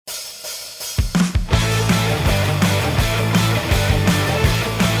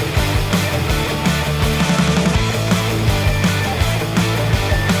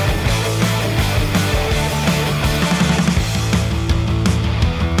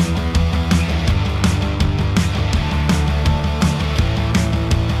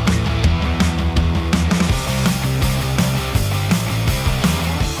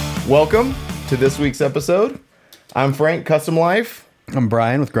Welcome to this week's episode. I'm Frank, Custom Life. I'm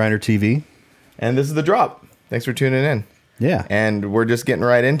Brian with Grinder TV. And this is The Drop. Thanks for tuning in. Yeah. And we're just getting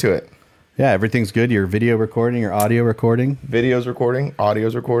right into it. Yeah, everything's good. Your video recording, your audio recording. Video's recording,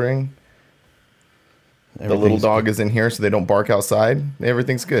 audio's recording. The little dog is in here so they don't bark outside.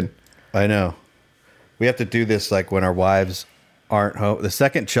 Everything's good. I know. We have to do this like when our wives aren't home. The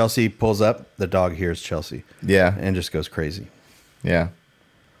second Chelsea pulls up, the dog hears Chelsea. Yeah. And just goes crazy. Yeah.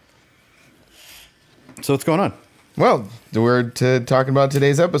 So what's going on? Well, we're talking about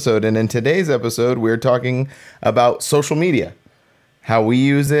today's episode. And in today's episode, we're talking about social media. How we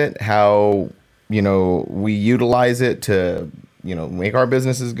use it, how, we utilize it to, make our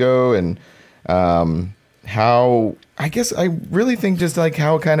businesses go. And how, I guess I really think just like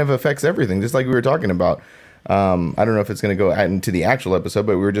how it kind of affects everything, just like we were talking about. I don't know if it's going to go into the actual episode,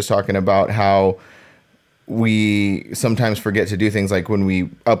 but we were just talking about how we sometimes forget to do things like when we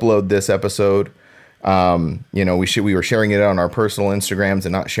upload this episode. We were sharing it on our personal Instagrams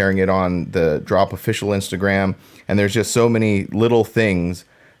and not sharing it on the Drop official Instagram. And there's just so many little things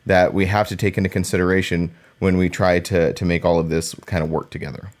that we have to take into consideration when we try to make all of this kind of work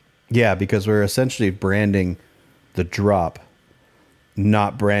together. Yeah, because we're essentially branding the Drop,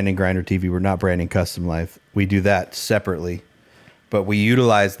 not branding Grinder TV. We're not branding Custom Life. We do that separately, but we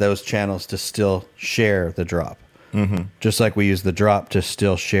utilize those channels to still share the Drop. Mm-hmm. Just like we use the Drop to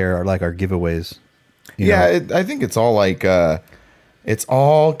still share our giveaways. I think it's all like, it's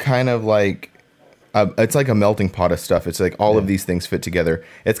all kind of like, it's like a melting pot of stuff. It's like all of these things fit together.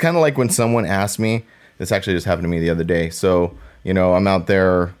 It's kind of like when someone asked me, this actually just happened to me the other day. So, I'm out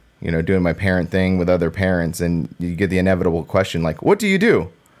there, doing my parent thing with other parents, and you get the inevitable question, like, what do you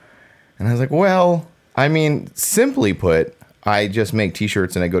do? And I was like, well, simply put, I just make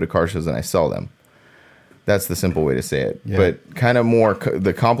t-shirts and I go to car shows and I sell them. That's the simple way to say it. Yeah. But kind of more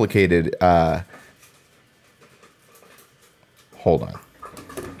the complicated, hold on.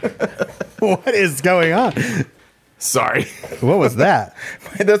 What is going on? Sorry. What was that?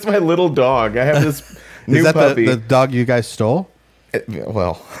 That's my little dog. I have this new puppy. The dog you guys stole?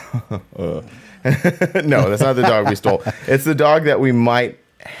 No, that's not the dog we stole. It's the dog that we might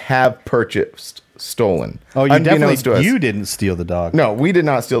have purchased stolen. Oh, you didn't steal the dog. No, we did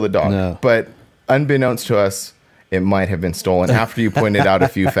not steal the dog. No. But unbeknownst to us, it might have been stolen after you pointed out a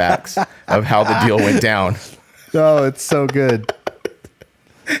few facts of how the deal went down. Oh, it's so good.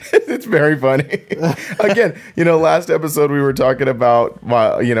 It's very funny. Again, last episode we were talking about,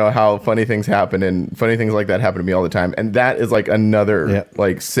 how funny things happen, and funny things like that happen to me all the time. And that is like another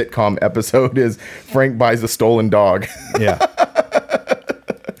sitcom episode is Frank buys a stolen dog. Yeah.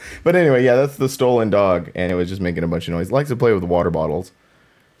 But anyway, that's the stolen dog. And it was just making a bunch of noise. It likes to play with water bottles.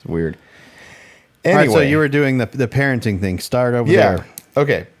 It's weird. Anyway. All right, so you were doing the parenting thing. Start over there.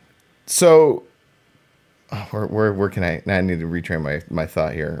 Okay. So where can I need to retrain my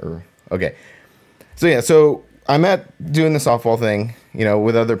thought here. Okay. So I'm at doing the softball thing,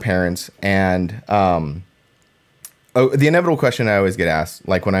 with other parents, and the inevitable question I always get asked,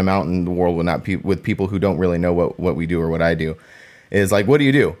 like when I'm out in the world with people who don't really know what we do or what I do, is like, what do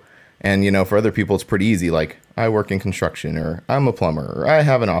you do? And for other people it's pretty easy, like I work in construction, or I'm a plumber, or I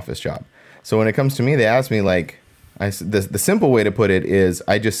have an office job. So when it comes to me, they ask me like, the simple way to put it is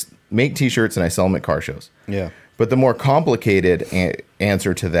I just make t-shirts and I sell them at car shows. Yeah. But the more complicated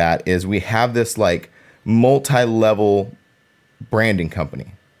answer to that is we have this like multi-level branding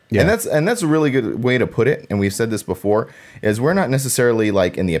company. Yeah. And that's a really good way to put it. And we've said this before, is we're not necessarily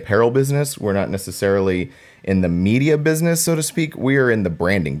like in the apparel business. We're not necessarily in the media business, so to speak. We are in the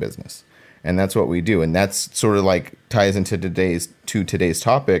branding business. And that's what we do. And that's sort of like ties into today's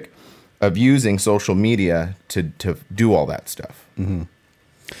topic of using social media to do all that stuff. Mm-hmm.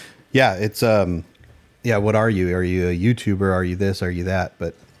 Yeah, it's what are you? Are you a YouTuber? Are you this? Are you that?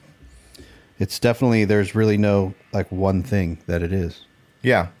 But it's definitely, there's really no like one thing that it is.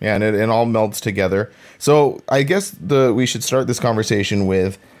 Yeah, and it all melds together. So I guess we should start this conversation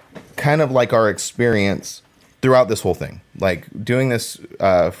with kind of like our experience throughout this whole thing, like doing this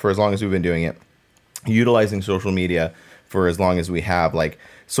for as long as we've been doing it, utilizing social media for as long as we have, like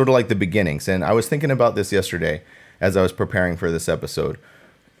sort of like the beginnings. And I was thinking about this yesterday as I was preparing for this episode.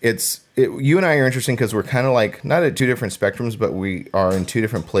 You and I are interesting because we're kind of like not at two different spectrums, but we are in two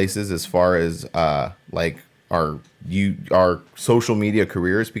different places as far as like our social media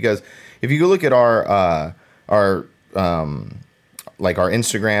careers. Because if you go look at our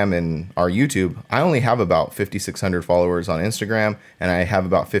Instagram and our YouTube, I only have about 5,600 followers on Instagram, and I have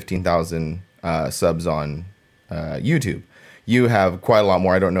about 15,000 subs on YouTube. You have quite a lot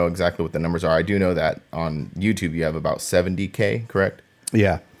more. I don't know exactly what the numbers are. I do know that on YouTube you have about 70K, correct?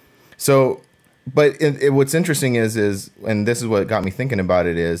 Yeah. So, but what's interesting is, and this is what got me thinking about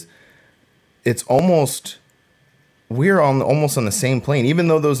it is, it's almost, we're almost on the same plane, even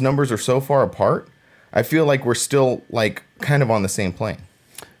though those numbers are so far apart. I feel like we're still like kind of on the same plane.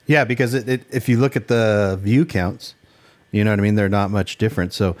 Yeah, because if you look at the view counts, you know what I mean? They're not much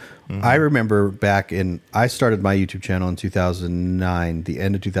different. So I remember I started my YouTube channel in 2009, the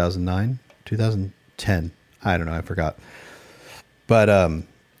end of 2009, 2010. I don't know. I forgot. But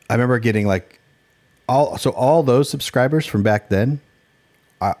I remember getting like all those subscribers from back then,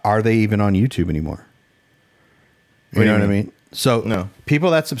 are they even on YouTube anymore? You know what I mean? So no.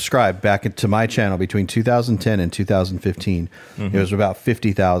 People that subscribed back into my channel between 2010 and 2015, it was about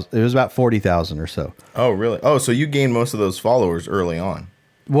 50,000. It was about 40,000 or so. Oh, really? Oh, so you gained most of those followers early on.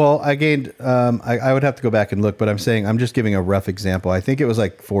 Well, I gained, I would have to go back and look, but I'm just giving a rough example. I think it was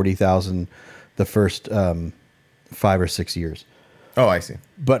like 40,000 the first 5 or 6 years. Oh, I see.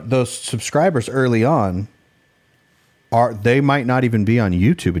 But those subscribers early on, they might not even be on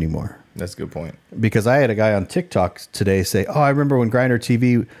YouTube anymore. That's a good point. Because I had a guy on TikTok today say, "Oh, I remember when Grindr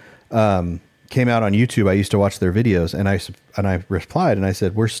TV came out on YouTube. I used to watch their videos." And I replied and I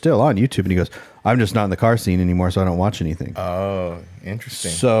said, "We're still on YouTube." And he goes, "I'm just not in the car scene anymore, so I don't watch anything." Oh,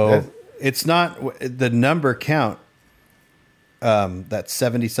 interesting. So it's not the number count. That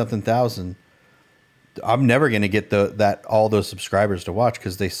 70 something thousand. I'm never going to get all those subscribers to watch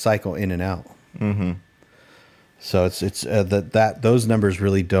because they cycle in and out. Mm-hmm. So it's those numbers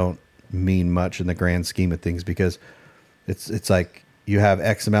really don't mean much in the grand scheme of things, because it's like you have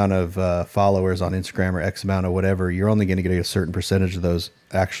X amount of followers on Instagram or X amount of whatever. You're only going to get a certain percentage of those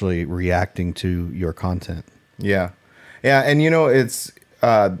actually reacting to your content. Yeah. And it's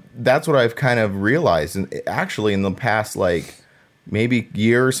that's what I've kind of realized, and actually in the past like maybe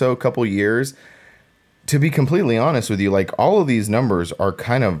year or so, couple years. To be completely honest with you, like all of these numbers are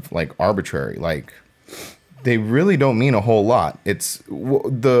kind of like arbitrary. Like they really don't mean a whole lot. It's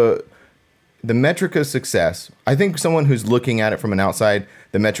the metric of success. I think someone who's looking at it from an outside,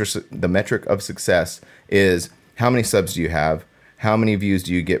 the metric of success is how many subs do you have? How many views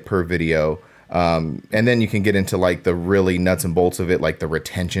do you get per video? And then you can get into like the really nuts and bolts of it, like the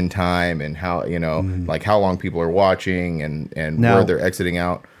retention time and how, like how long people are watching and now, where they're exiting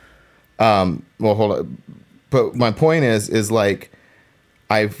out. Well, hold on. But my point is like,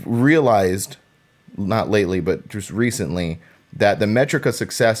 I've realized, not lately, but just recently, that the metric of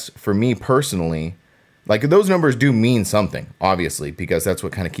success for me personally, like those numbers do mean something, obviously, because that's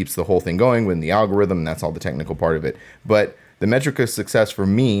what kind of keeps the whole thing going with the algorithm. And that's all the technical part of it. But the metric of success for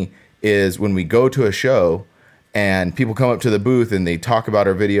me is when we go to a show and people come up to the booth and they talk about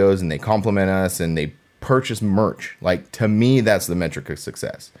our videos and they compliment us and they purchase merch. Like, to me, that's the metric of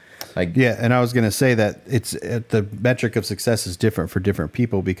success. Like, yeah, and I was going to say that it's the metric of success is different for different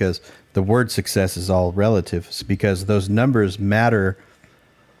people, because the word success is all relative, because those numbers matter.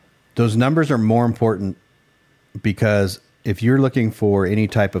 Those numbers are more important because if you're looking for any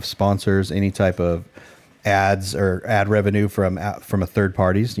type of sponsors, any type of ads or ad revenue from a third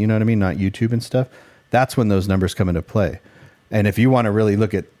parties, you know what I mean, not YouTube and stuff, that's when those numbers come into play. And if you want to really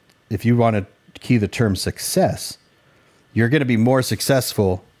if you want to key the term success, you're going to be more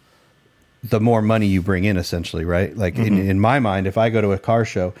successful the more money you bring in, essentially, right? Like in my mind, if I go to a car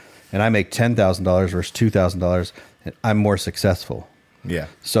show and I make $10,000 versus $2,000, I'm more successful. Yeah.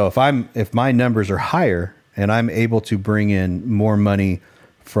 So if my numbers are higher and I'm able to bring in more money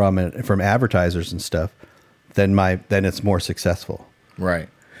from advertisers and stuff, then it's more successful. Right.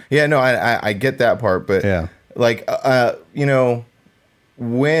 Yeah. No, I get that part, but yeah, like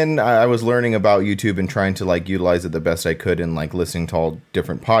when I was learning about YouTube and trying to like utilize it the best I could, and like listening to all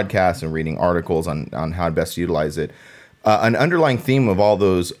different podcasts and reading articles on how to best utilize it, an underlying theme of all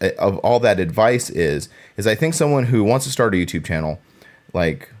that advice is I think someone who wants to start a YouTube channel,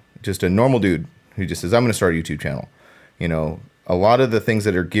 like just a normal dude who just says, I'm going to start a YouTube channel, a lot of the things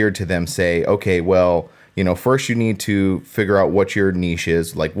that are geared to them say, okay, well, first you need to figure out what your niche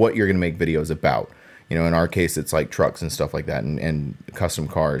is, like what you're going to make videos about. In our case, it's like trucks and stuff like that, and custom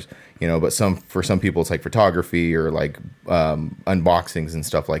cars. But for some people, it's like photography or like unboxings and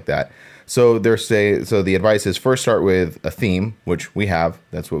stuff like that. So the advice is first start with a theme, which we have.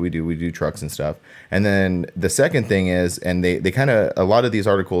 That's what we do. We do trucks and stuff. And then the second thing is, and they kind of, a lot of these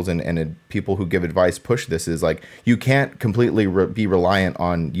articles and people who give advice push this, is like you can't completely be reliant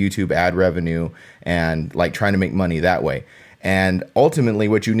on YouTube ad revenue and like trying to make money that way. And ultimately,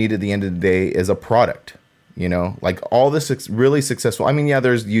 what you need at the end of the day is a product, like all this really successful. I mean, yeah,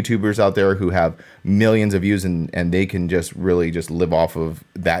 there's YouTubers out there who have millions of views and they can just really just live off of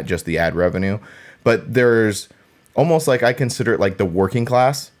that, just the ad revenue. But there's almost like, I consider it like the working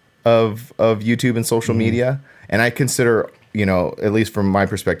class, of YouTube and social media. And I consider, at least from my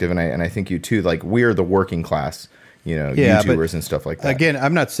perspective, and I think you too, like we're the working class, YouTubers and stuff like that. Again,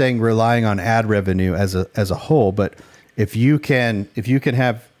 I'm not saying relying on ad revenue as a whole, but if you can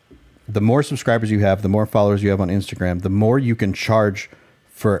have, the more subscribers you have, the more followers you have on Instagram, the more you can charge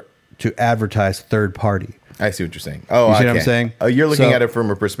to advertise third party. I see what you're saying. Oh, you see what I'm saying? You're looking at it from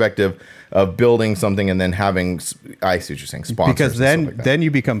a perspective of building something and then having. I see what you're saying. Sponsors, because then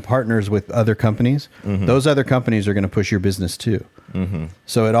you become partners with other companies. Mm-hmm. Those other companies are going to push your business too. Mm-hmm.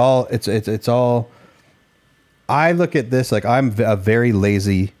 So it's all. I look at this like I'm a very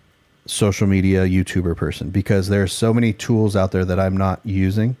lazy social media YouTuber person because there are so many tools out there that I'm not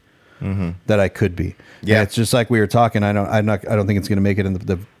using that I could be. Yeah, and it's just like we were talking. I don't think it's going to make it in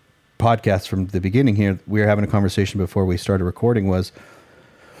the podcast from the beginning here. We were having a conversation before we started recording was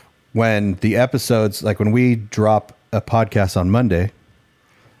when the episodes, like when we drop a podcast on Monday,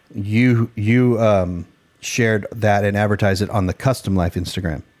 you shared that and advertise it on the Custom Life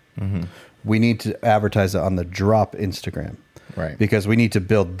Instagram. Mm-hmm. We need to advertise it on the Drop Instagram, right? Because we need to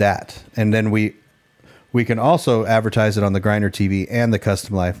build that, and then we can also advertise it on the Grinder TV and the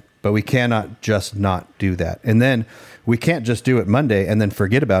Custom Life, but we cannot just not do that. And then we can't just do it Monday and then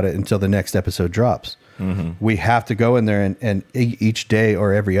forget about it until the next episode drops. Mm-hmm. We have to go in there and each day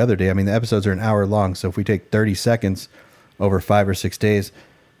or every other day. I mean, the episodes are an hour long, so if we take 30 seconds over 5 or 6 days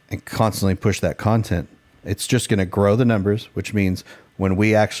and constantly push that content, it's just going to grow the numbers, which means when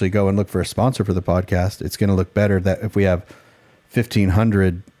we actually go and look for a sponsor for the podcast, it's going to look better that if we have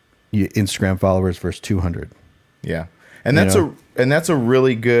 1,500 Instagram followers versus 200. Yeah. And that's a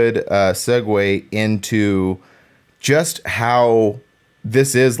really good segue into just how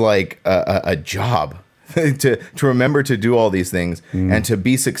this is like a job to remember to do all these things and to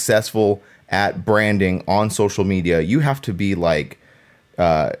be successful at branding on social media. You have to be like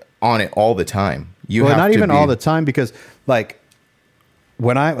on it all the time. Not even all the time, because like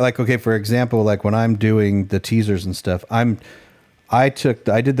when okay, for example, like when I'm doing the teasers and stuff, I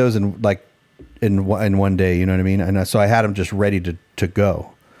did those in one day, you know what I mean? And so I had them just ready to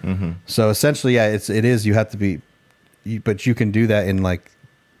go. Mm-hmm. So essentially, yeah, you have to be, but you can do that in like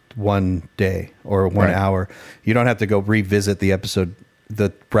one day or 1 hour. You don't have to go revisit the episode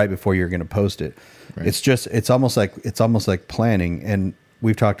right before you're going to post it. Right. It's almost like planning. And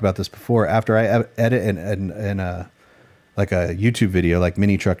we've talked about this before. After I edit and like a YouTube video, like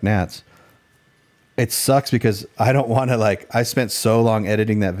Mini Truck Nats, it sucks because I don't want to I spent so long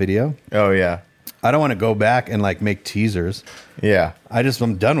editing that video. Oh yeah. I don't want to go back and make teasers. Yeah.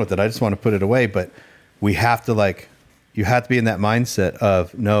 I'm done with it. I just want to put it away. But we have to you have to be in that mindset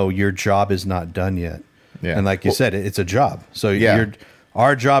of, no, your job is not done yet. Yeah. And like you said, it's a job. So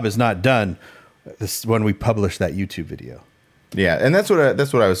our job is not done when we publish that YouTube video. Yeah. And that's what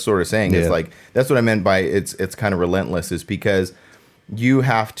I was sort of saying is that's what I meant by it's kind of relentless, is because you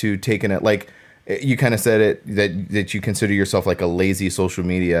have to take in it. You kind of said it that you consider yourself like a lazy social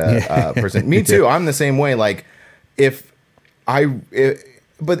media person. Me too. I'm the same way. But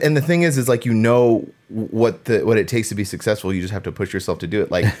the thing is what it takes to be successful. You just have to push yourself to do it.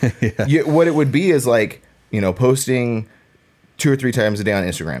 What it would be is posting 2 or 3 times a day on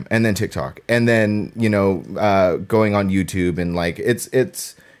Instagram and then TikTok and then going on YouTube and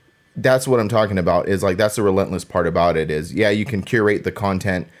it's that's what I'm talking about. Is that's the relentless part about it. Is you can curate the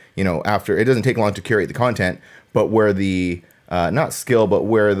content. After it doesn't take long to curate the content, but where the not skill, but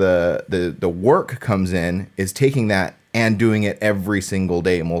where the work comes in is taking that and doing it every single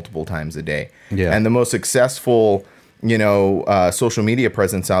day, multiple times a day. Yeah. And the most successful, social media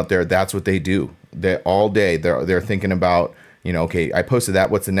presence out there, that's what they do. They all day they're thinking about, okay, I posted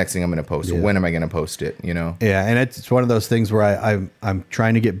that. What's the next thing I'm going to post? Yeah. When am I going to post it? Yeah, and it's one of those things where I'm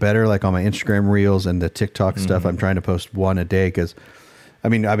trying to get better, like on my Instagram reels and the TikTok stuff. I'm trying to post one a day because. I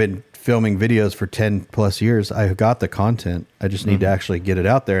mean, I've been filming videos for 10 plus years. I got the content. I just need to actually get it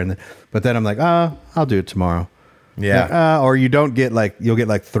out there. But then I'm like, I'll do it tomorrow. Yeah. Or you don't get you'll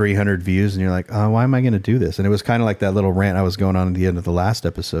get 300 views and you're like, why am I going to do this? And it was kind of like that little rant I was going on at the end of the last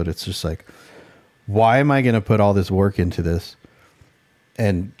episode. It's just why am I going to put all this work into this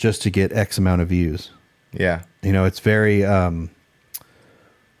and just to get X amount of views? Yeah. It's very,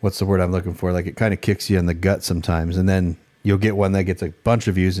 what's the word I'm looking for? It kind of kicks you in the gut sometimes. And then you'll get one that gets a bunch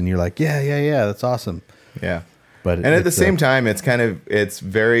of views and you're like, yeah, that's awesome. Yeah. But at the same time, it's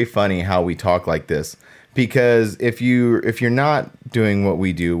very funny how we talk like this, because if you're not doing what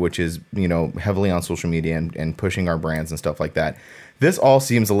we do, which is, heavily on social media and pushing our brands and stuff like that, this all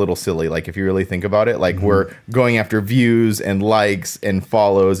seems a little silly. If you really think about it, we're going after views and likes and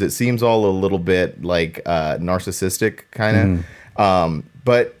follows. It seems all a little bit narcissistic kind of.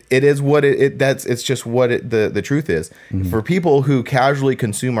 But it is what it's just what the truth is. For people who casually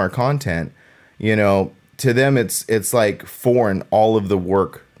consume our content, you know, to them it's like foreign, all of the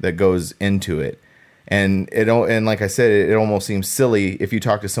work that goes into it. And like I said, it almost seems silly if you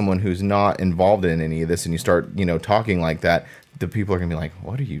talk to someone who's not involved in any of this and you start, you know, talking like that. The people are gonna be like,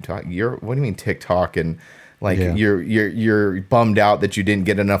 "What are you talking? What do you mean TikTok?" And like you're bummed out that you didn't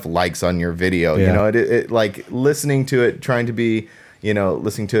get enough likes on your video. You know, it like listening to it, trying to be, you know,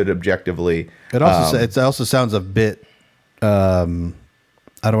 listening to it objectively. It also sounds a bit. I don't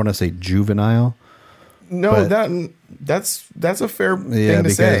want to say juvenile. No, that's a fair thing to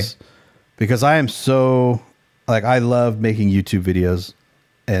say. Because I am so, like, I love making YouTube videos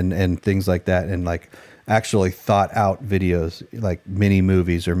and things like that, and like actually thought out videos, like mini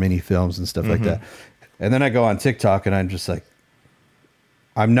movies or mini films and stuff like that. And then I go on TikTok and I'm just like,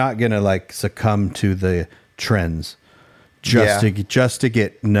 I'm not gonna like succumb to the trends just to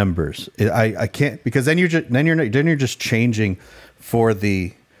get numbers. I can't, because then you're just changing for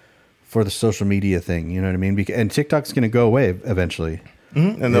the social media thing. You know what I mean? And TikTok's gonna go away eventually.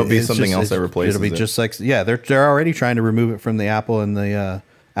 And there'll be something else that replaces it. It'll be just like, they're already trying to remove it from the Apple and the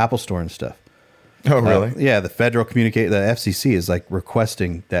Apple Store and stuff. Oh, really? The the FCC is like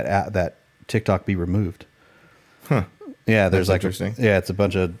requesting that TikTok be removed. Huh. Yeah, there's That's like interesting. It's a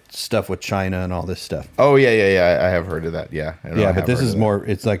bunch of stuff with China and all this stuff. Oh yeah. I have heard of that. Yeah. But this is more.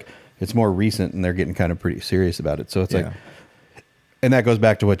 It's more recent, and they're getting kind of pretty serious about it. So it's like. And that goes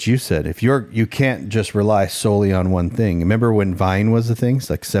back to what you said. If you can't just rely solely on one thing. Remember when Vine was the thing? It's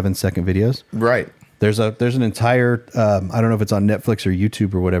like 7-second videos. Right. There's an entire I don't know if it's on Netflix or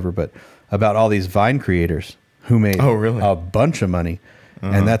YouTube or whatever, but about all these Vine creators who made a bunch of money,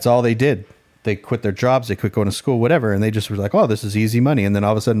 and that's all they did. They quit their jobs, they quit going to school, whatever, and they just were like, "Oh, this is easy money." And then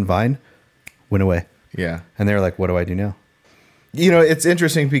all of a sudden, Vine went away. Yeah. And they were like, "What do I do now?" You know, it's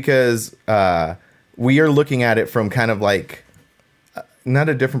interesting because we are looking at it from kind of like. Not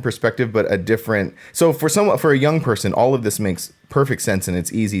a different perspective, but a different. So for a young person, all of this makes perfect sense and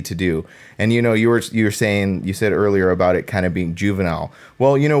it's easy to do. And you know, you said earlier about it kind of being juvenile.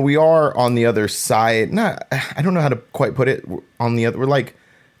 Well, you know, we are on the other side. I don't know how to quite put it. On the other, we're like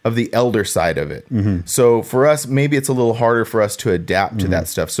of the elder side of it. So for us, maybe it's a little harder for us to adapt to that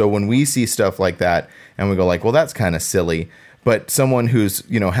stuff. So when we see stuff like that, and we go like, well, that's kind of silly. But someone who's,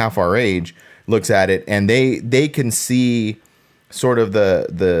 you know, half our age looks at it and they can see. Sort of the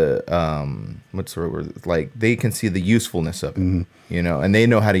what's the word? Like they can see the usefulness of it, you know, and they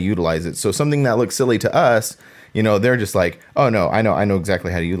know how to utilize it. So something that looks silly to us, you know, they're just like, oh no, I know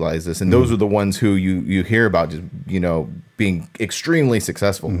exactly how to utilize this. And those are the ones who you hear about just, you know, being extremely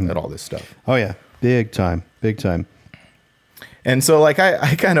successful at all this stuff. Oh yeah, big time. And so like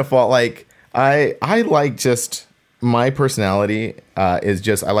I kind of felt like I like just my personality is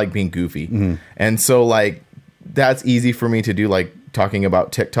just I like being goofy, and so like. That's easy for me to do, like talking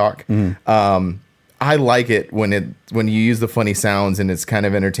about TikTok. I like it when you use the funny sounds and it's kind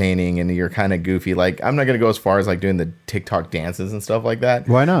of entertaining and you're kind of goofy. Like I'm not gonna go as far as like doing the TikTok dances and stuff like that.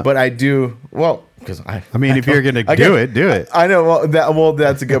 Why not? But I do because I mean, if you're gonna do it. I know.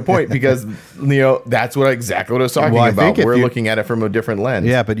 That's a good point because you know that's exactly what I was talking about. We're looking at it from a different lens.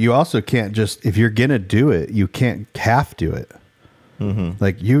 Yeah, but you also can't just if you're gonna do it, you can't half do it.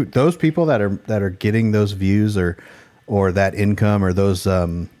 Like those people that are getting those views or that income or those,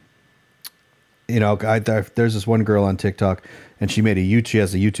 you know, there's this one girl on TikTok and she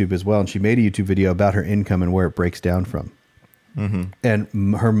has a YouTube as well. And she made a YouTube video about her income and where it breaks down from. And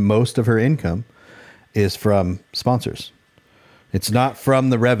most of her income is from sponsors. It's not from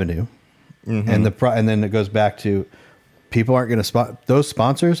the revenue. And then it goes back to people aren't going to those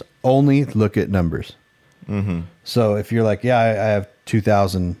sponsors only look at numbers. So if you're like, I have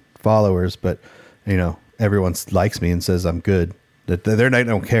 2,000 followers, but you know, everyone likes me and says I'm good, that they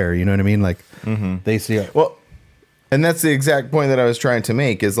don't care. You know what I mean? Like they see it. Well, and that's the exact point that I was trying to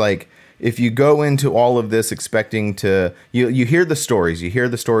make is like, if you go into all of this expecting to, you hear the stories, of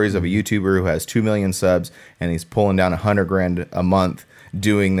a YouTuber who has 2 million subs and he's pulling down $100,000 a month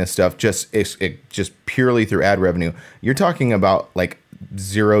doing this stuff, just purely through ad revenue. You're talking about like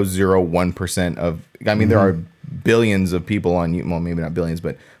 0.001% of, I mean, there are billions of people on, well, maybe not billions,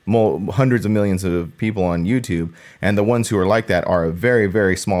 but hundreds of millions of people on YouTube. And the ones who are like that are a very,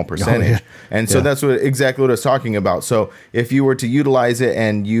 very small percentage. Oh, yeah. And so that's exactly what I was talking about. So if you were to utilize it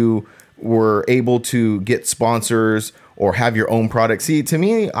and you were able to get sponsors or have your own product, see, to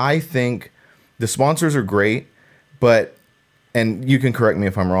me, I think the sponsors are great, but, and you can correct me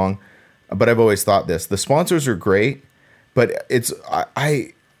if I'm wrong, but I've always thought this, the sponsors are great, but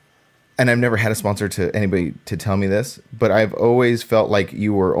and I've never had a sponsor to anybody to tell me this, but I've always felt like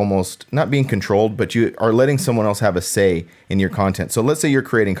you were almost not being controlled, but you are letting someone else have a say in your content. So let's say you're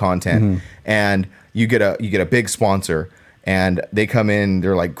creating content and you get a big sponsor and they come in,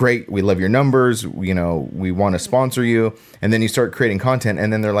 they're like, great, we love your numbers, we want to sponsor you. And then you start creating content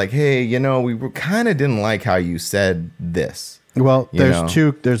and then they're like, hey, we kind of didn't like how you said this. Well,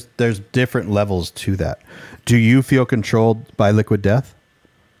 there's different levels to that. Do you feel controlled by Liquid Death?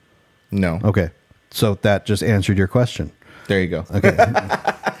 No. Okay. So that just answered your question. There you go. Okay.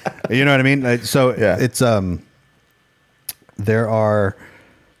 You know what I mean? So it's,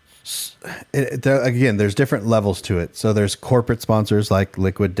 there's different levels to it. So there's corporate sponsors like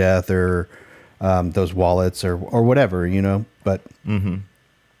Liquid Death or those wallets or whatever, but a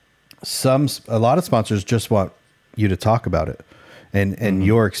lot of sponsors just want you to talk about it and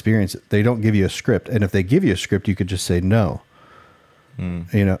your experience. They don't give you a script. And if they give you a script, you could just say no.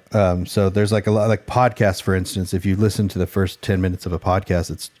 So there's like a lot, like podcasts, for instance. If you listen to the first 10 minutes of a podcast,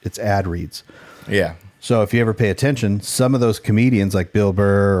 it's ad reads. Yeah. So if you ever pay attention, some of those comedians like Bill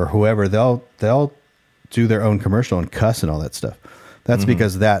Burr or whoever, they'll do their own commercial and cuss and all that stuff. That's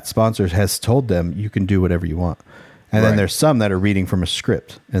because that sponsor has told them you can do whatever you want. And then there's some that are reading from a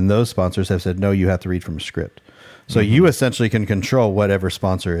script, and those sponsors have said, no, you have to read from a script. So you essentially can control whatever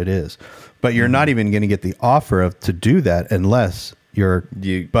sponsor it is, but you're not even going to get the offer to do that unless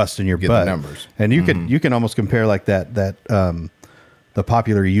you busting your butt. The numbers. And you can almost compare like that the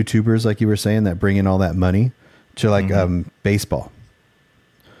popular YouTubers, like you were saying, that bring in all that money to like baseball.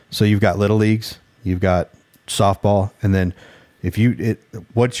 So you've got little leagues, you've got softball, and then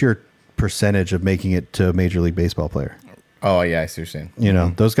what's your percentage of making it to a Major League Baseball player? Oh yeah, I see what you're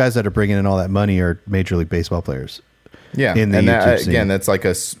saying. Those guys that are bringing in all that money are Major League Baseball players. Yeah, in the and YouTube scene. Again, that's like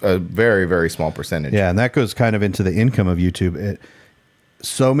a very, very small percentage. Yeah, and that goes kind of into the income of YouTube.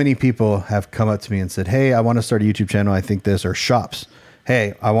 So many people have come up to me and said, hey, I want to start a YouTube channel. I think this, or shops.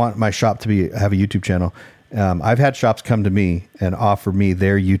 Hey, I want my shop to have a YouTube channel. I've had shops come to me and offer me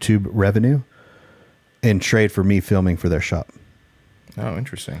their YouTube revenue in trade for me filming for their shop. Oh,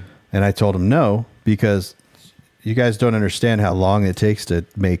 interesting. And I told them no, because you guys don't understand how long it takes to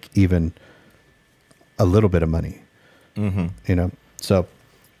make even a little bit of money. So,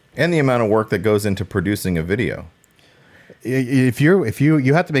 and the amount of work that goes into producing a video. If you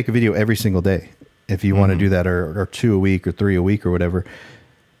have to make a video every single day, if you want to do that, or 2 a week or 3 a week or whatever.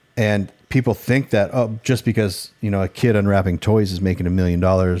 And people think that, just because, a kid unwrapping toys is making $1 million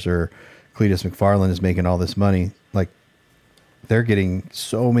or Cletus McFarland is making all this money, like they're getting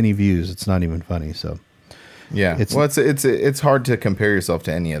so many views. It's not even funny. So yeah, it's hard to compare yourself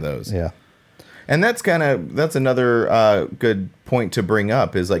to any of those. Yeah. And that's another good point to bring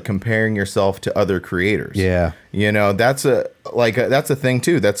up, is like comparing yourself to other creators. Yeah. That's a thing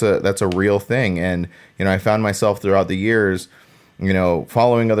too. That's a real thing. And, I found myself throughout the years,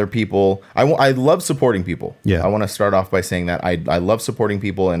 following other people. I love supporting people. Yeah. I want to start off by saying that I love supporting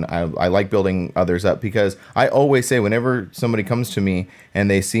people, and I like building others up, because I always say, whenever somebody comes to me and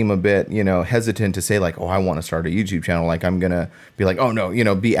they seem a bit, hesitant to say like, oh, I want to start a YouTube channel, like I'm going to be like, oh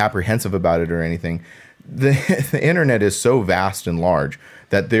no, be apprehensive about it or anything. The internet is so vast and large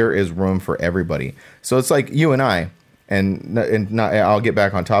that there is room for everybody. So it's like you and I, and not, I'll get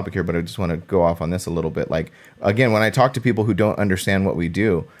back on topic here, but I just want to go off on this a little bit. Like, again, when I talk to people who don't understand what we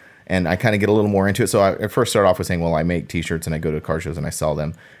do, and I kind of get a little more into it. So I first start off with saying, well, I make t-shirts and I go to car shows and I sell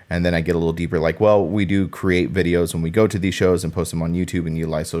them. And then I get a little deeper, like, well, we do create videos when we go to these shows and post them on YouTube and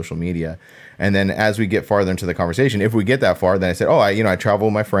utilize social media. And then as we get farther into the conversation, if we get that far, then I said, oh, I travel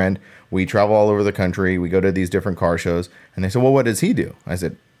with my friend. We travel all over the country. We go to these different car shows. And they said, well, what does he do? I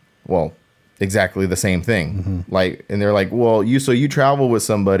said, well, exactly the same thing. Like, and they're like, well, you travel with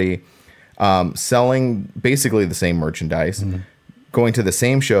somebody selling basically the same merchandise, going to the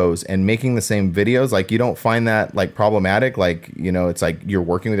same shows and making the same videos. Like, you don't find that like problematic? Like, it's like you're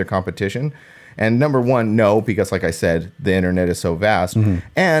working with your competition. And number one, no, because like I said, the internet is so vast.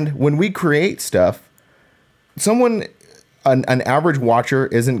 And when we create stuff, an average watcher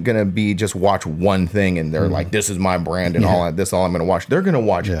isn't going to be just watch one thing and they're like, this is my brand and all I'm going to watch. They're going to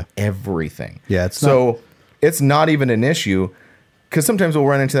watch everything. Yeah. It's not even an issue, because sometimes we'll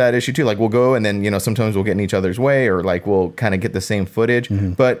run into that issue too. Like, we'll go and then, sometimes we'll get in each other's way, or like we'll kind of get the same footage,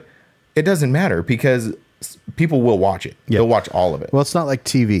 but it doesn't matter because people will watch it. They'll watch all of it. Well, it's not like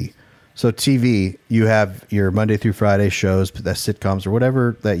TV. So TV, you have your Monday through Friday shows, the sitcoms or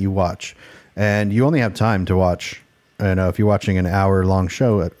whatever that you watch, and you only have time to watch. If you're watching an hour-long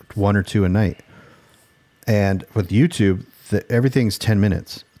show at 1 or 2 a night. And with YouTube, everything's 10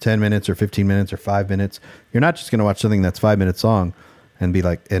 minutes or 15 minutes or 5 minutes. You're not just going to watch something that's 5 minutes long and be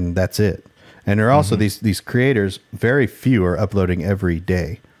like, and that's it. And there are also these creators, very few are uploading every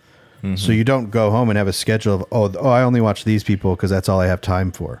day. So you don't go home and have a schedule of, I only watch these people because that's all I have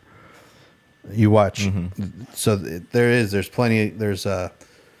time for. You watch. So there's plenty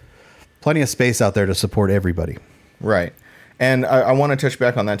of space out there to support everybody. Right. And I want to touch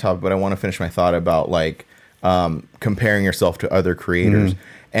back on that topic, but I want to finish my thought about like comparing yourself to other creators.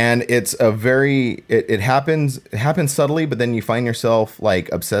 And it's a very, it happens subtly, but then you find yourself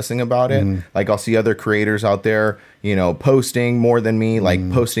like obsessing about it. Like I'll see other creators out there, you know, posting more than me, like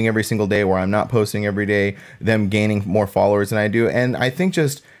posting every single day where I'm not posting every day, them gaining more followers than I do. And I think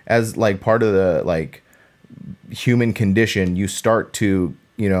just as like part of the like human condition, you start to,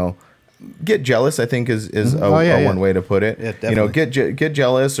 you know, get jealous, I think is one way to put it. Yeah, you know, get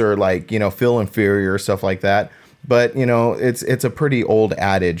jealous or like, you know, feel inferior or stuff like that. But, you know, it's a pretty old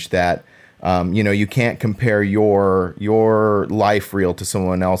adage that, you know, you can't compare your life reel to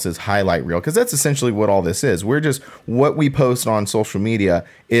someone else's highlight reel, because that's essentially what all this is. We're just, what we post on social media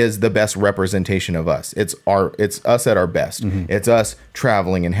is the best representation of us. It's us at our best. It's us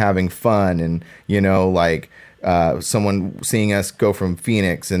traveling and having fun and, you know, like someone seeing us go from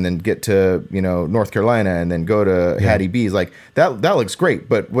Phoenix and then get to, you know, North Carolina and then go to Hattie B's. Like that looks great.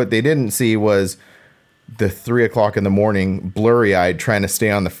 But what they didn't see was the 3 o'clock in the morning, blurry eyed, trying to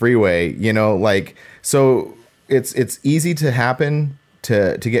stay on the freeway, you know, like, so it's easy to happen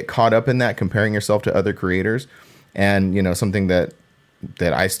to get caught up in that, comparing yourself to other creators. And, you know, something that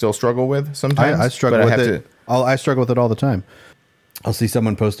I still struggle with sometimes. I struggle with it. I struggle with it all the time. I'll see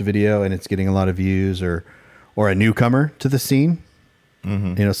someone post a video and it's getting a lot of views, or a newcomer to the scene,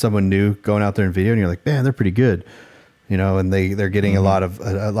 you know, someone new going out there in video, and you're like, man, they're pretty good. You know, and they're getting a lot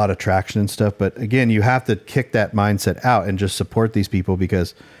of traction and stuff. But again, you have to kick that mindset out and just support these people,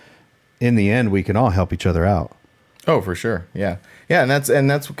 because in the end, we can all help each other out. Oh, for sure. Yeah. Yeah. And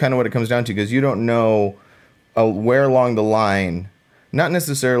that's kind of what it comes down to, because you don't know where along the line, not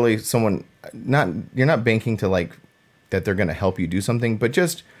necessarily you're not banking to like that they're going to help you do something, but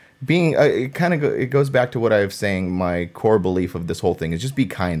just being, it goes back to what I was saying. My core belief of this whole thing is just be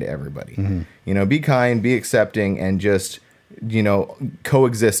kind to everybody. You know, be kind, be accepting, and just, you know,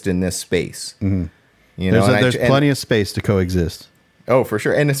 coexist in this space. You know, there's plenty of space to coexist. Oh, for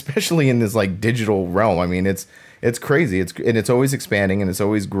sure, and especially in this like digital realm. I mean, it's crazy. It's always expanding and it's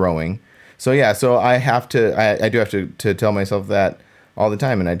always growing. So yeah, so I do have to tell myself that all the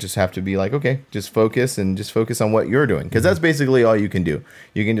time, and I just have to be like, okay, just focus on what you're doing, because that's basically all you can do.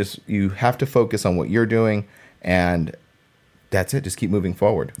 You have to focus on what you're doing, and that's it. Just keep moving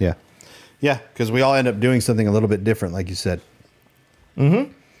forward. Yeah, because we all end up doing something a little bit different, like you said.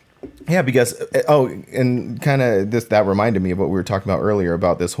 Yeah, because and kind of that reminded me of what we were talking about earlier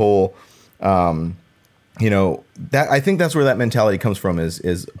about this whole, you know, that I think that's where that mentality comes from,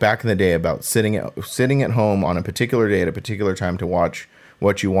 is back in the day about sitting at home on a particular day at a particular time to watch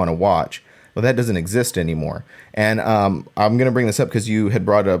what you want to watch. Well, that doesn't exist anymore. And I'm going to bring this up because you had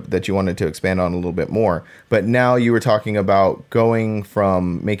brought up that you wanted to expand on a little bit more. But now you were talking about going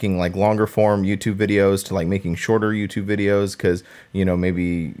from making like longer form YouTube videos to like making shorter YouTube videos, because, you know,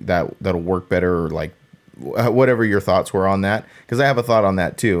 maybe that'll work better, or like whatever your thoughts were on that, because I have a thought on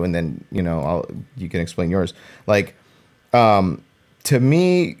that too, and then, you know, you can explain yours. Like, to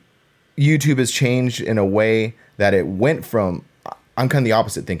me, YouTube has changed in a way that it went from, I'm kind of the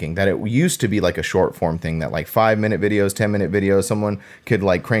opposite thinking, that it used to be like a short form thing, that like 5-minute videos, 10-minute videos, someone could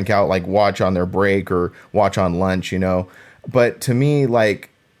like crank out, like watch on their break or watch on lunch, you know. But to me,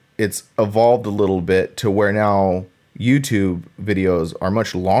 like, it's evolved a little bit to where now YouTube videos are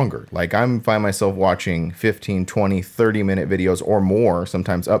much longer. Like I find myself watching 15, 20, 30-minute videos or more,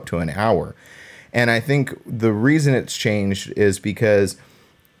 sometimes up to an hour. And I think the reason it's changed is because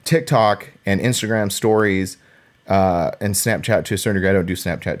TikTok and Instagram stories and Snapchat, to a certain degree, I don't do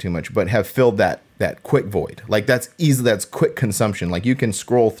Snapchat too much, but have filled that quick void. Like that's quick consumption. Like you can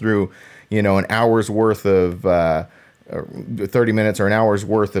scroll through, you know, an hour's worth of 30 minutes or an hour's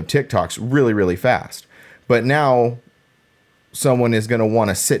worth of TikToks really, really fast. But now someone is going to want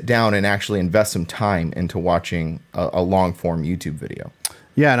to sit down and actually invest some time into watching a long form YouTube video.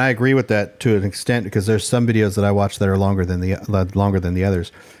 Yeah, and I agree with that to an extent, because there's some videos that I watch that are longer than the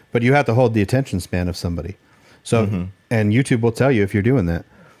others. But you have to hold the attention span of somebody. So, and YouTube will tell you if you're doing that.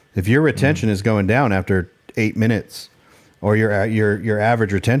 If your retention is going down after 8 minutes, or your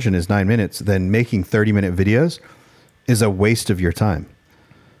average retention is 9 minutes, then making 30-minute videos is a waste of your time.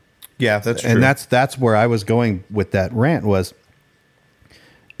 Yeah, that's true. And that's where I was going with that rant was,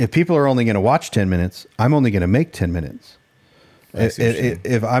 if people are only going to watch 10 minutes, I'm only going to make 10 minutes.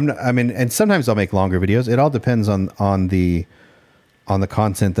 If I'm, I mean, and sometimes I'll make longer videos. It all depends on the on the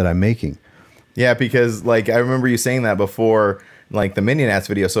content that I'm making. Yeah, because like I remember you saying that before, like the Minion Ads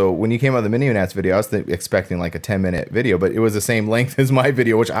video. So when you came out with the Minion Ads video, I was expecting like a 10-minute video, but it was the same length as my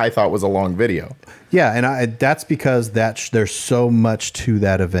video, which I thought was a long video. Yeah, and that's because there's so much to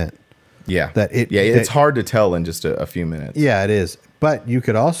that event. Yeah, it's hard to tell in just a few minutes. Yeah, it is. But you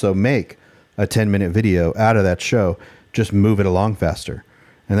could also make a 10-minute video out of that show, just move it along faster,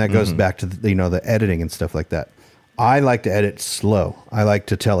 and that goes back to the editing and stuff like that. I like to edit slow. I like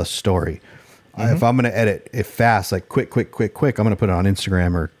to tell a story. If I'm going to edit it fast, like quick, I'm going to put it on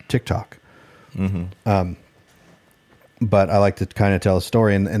Instagram or TikTok. But I like to kind of tell a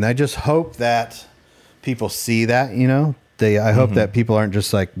story, and I just hope that people see that, I hope that people aren't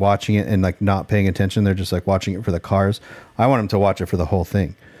just like watching it and like not paying attention. They're just like watching it for the cars. I want them to watch it for the whole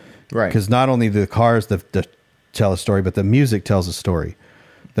thing. Right. Because not only the cars that tell a story, but the music tells a story.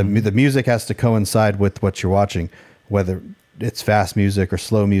 The music has to coincide with what you're watching, whether it's fast music or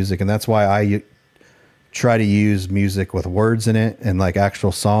slow music. And that's why I try to use music with words in it and like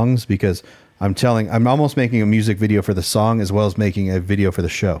actual songs, because I'm almost making a music video for the song as well as making a video for the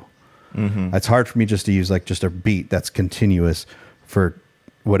show. It's hard for me just to use like just a beat that's continuous for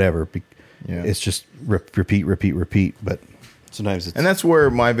whatever. It's just repeat. But sometimes it's... And that's where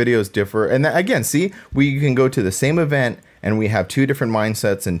my videos differ. And again, see, we can go to the same event and we have two different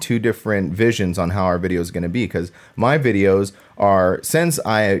mindsets and two different visions on how our video is going to be. Because my videos are, since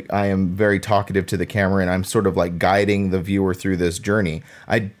I am very talkative to the camera and I'm sort of like guiding the viewer through this journey,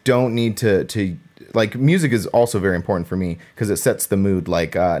 I don't need to like, music is also very important for me because it sets the mood.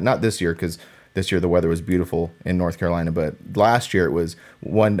 Like, not this year, because this year the weather was beautiful in North Carolina, but last year it was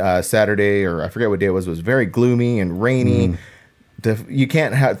one Saturday, or I forget what day it was very gloomy and rainy. You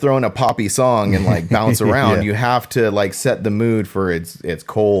can't throw in a poppy song and like bounce around. Yeah. You have to like set the mood for it's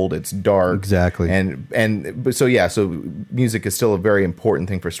cold, it's dark. Exactly. So music is still a very important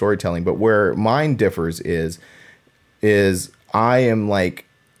thing for storytelling. But where mine differs is I am like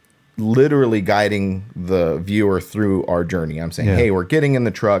literally guiding the viewer through our journey. I'm saying, hey, we're getting in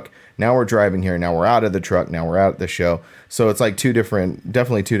the truck. Now we're driving here. Now we're out of the truck. Now we're out at the show. So it's like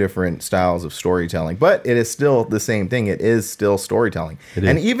definitely two different styles of storytelling, but it is still the same thing. It is still storytelling.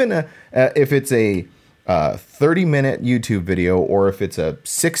 And even if it's a 30-minute YouTube video or if it's a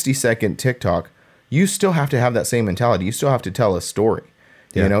 60-second TikTok, you still have to have that same mentality. You still have to tell a story.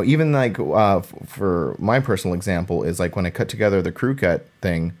 Yeah. Even like for my personal example is like when I cut together the crew cut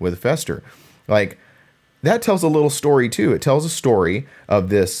thing with Fester, like that tells a little story too. It tells a story of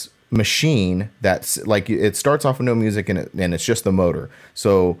this machine that's like, it starts off with no music and it's just the motor.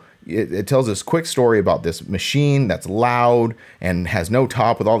 So it tells this quick story about this machine that's loud and has no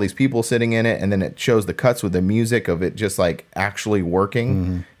top with all these people sitting in it. And then it shows the cuts with the music of it just like actually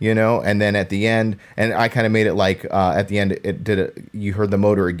working, and then at the end, and I kind of made it like at the end, you heard the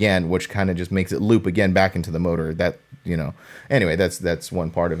motor again, which kind of just makes it loop again back into the motor anyway, that's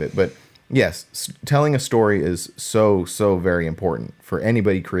one part of it. But yes, telling a story is so very important for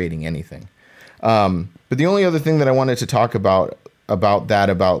anybody creating anything. But the only other thing that I wanted to talk about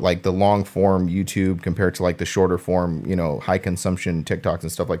like the long form YouTube compared to like the shorter form, high consumption TikToks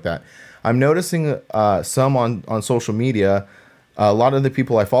and stuff like that. I'm noticing some on social media, a lot of the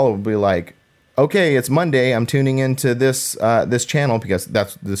people I follow will be like, okay, it's Monday. I'm tuning into this channel because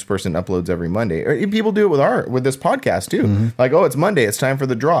this person uploads every Monday. Or people do it with this podcast too. Like, oh, it's Monday. It's time for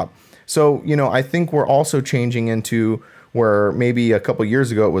the drop. So, I think we're also changing into where maybe a couple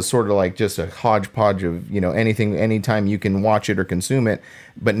years ago it was sort of like just a hodgepodge of, anything, anytime you can watch it or consume it.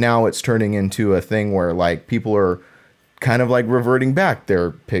 But now it's turning into a thing where like people are kind of like reverting back.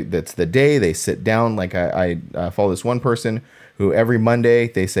 That's the day they sit down. Like I follow this one person who every Monday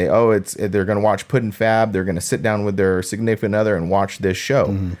they say, they're going to watch Puddin' Fab. They're going to sit down with their significant other and watch this show.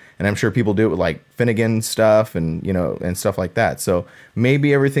 And I'm sure people do it with like Finnegan stuff and, and stuff like that. So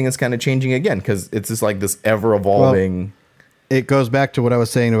maybe everything is kind of changing again because it's just like this ever evolving. Well, it goes back to what I was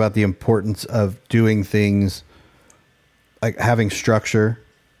saying about the importance of doing things like having structure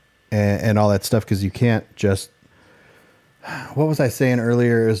and all that stuff. Cause you can't just, what was I saying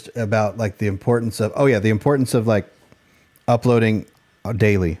earlier is about like the importance of like uploading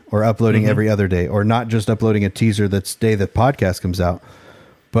daily or uploading every other day, or not just uploading a teaser that's day the podcast comes out,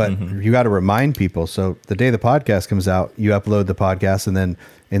 but you got to remind people. So the day the podcast comes out, you upload the podcast, and then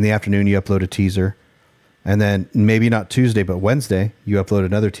in the afternoon you upload a teaser, and then maybe not Tuesday, but Wednesday you upload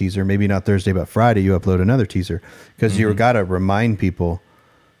another teaser. Maybe not Thursday, but Friday you upload another teaser, because you got to remind people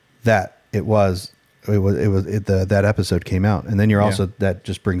that that episode came out, and then you're also that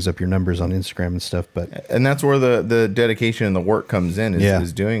just brings up your numbers on Instagram and stuff. And that's where the dedication and the work comes in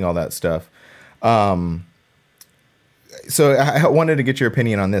is doing all that stuff. so I wanted to get your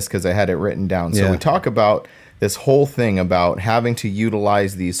opinion on this because I had it written down. So Yeah. we talk about this whole thing about having to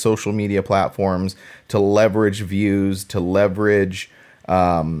utilize these social media platforms to leverage views, to leverage,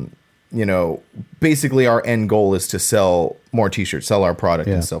 basically our end goal is to sell more t-shirts, sell our product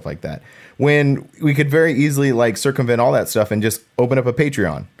and stuff like that. When we could very easily like circumvent all that stuff and just open up a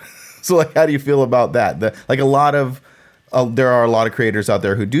Patreon. So like, how do you feel about that? There are a lot of creators out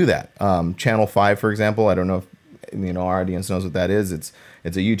there who do that. Channel 5, for example, I don't know if our audience knows what that is. It's a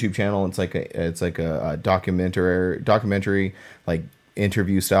YouTube channel. It's like a documentary like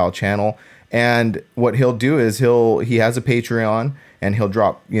interview style channel. And what he'll do is he has a Patreon and he'll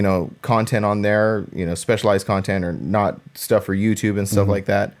drop, content on there, specialized content or not stuff for YouTube and stuff like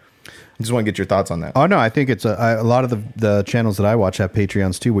that. I just want to get your thoughts on that. Oh no, I think it's a lot of the channels that I watch have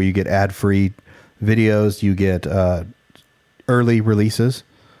Patreons too, where you get ad-free videos, you get early releases.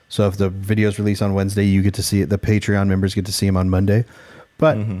 So if the videos release on Wednesday, you get to see it. The Patreon members get to see them on Monday.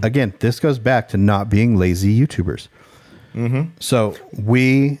 But again, this goes back to not being lazy YouTubers. So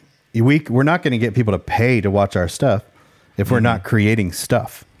we're not going to get people to pay to watch our stuff if we're not creating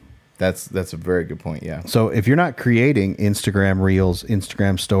stuff. That's a very good point. Yeah. So if you're not creating Instagram Reels,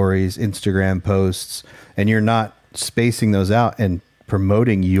 Instagram Stories, Instagram posts, and you're not spacing those out and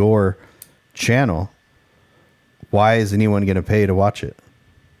promoting your channel, why is anyone going to pay to watch it?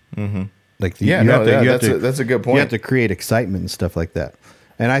 Like that's a good point. You have to create excitement and stuff like that.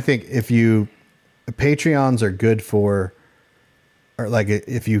 And I think Patreons are good for, or like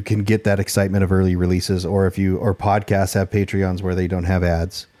if you can get that excitement of early releases, or or podcasts have Patreons where they don't have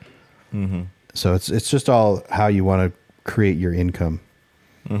ads. So it's just all how you want to create your income.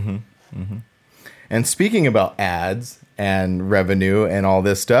 And speaking about ads and revenue and all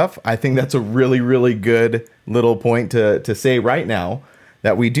this stuff, I think that's a really, really good little point to say right now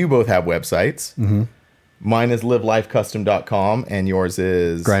that we do both have websites. Mine is livelifecustom.com and yours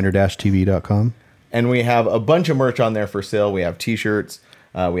is grinder-tv.com. And we have a bunch of merch on there for sale. We have t-shirts,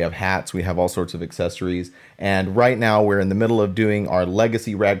 we have hats, we have all sorts of accessories. And right now we're in the middle of doing our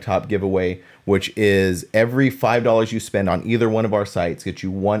Legacy Ragtop giveaway, which is every $5 you spend on either one of our sites gets you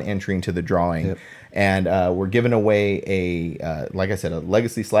one entry into the drawing. Yep. And we're giving away like I said, a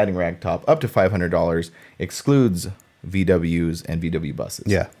Legacy sliding ragtop up to $500, excludes VWs and VW buses.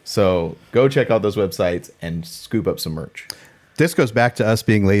 Yeah. So go check out those websites and scoop up some merch. This goes back to us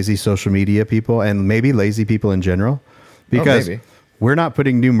being lazy social media people, and maybe lazy people in general, because we're not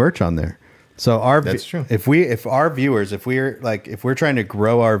putting new merch on there. So that's true. If we're trying to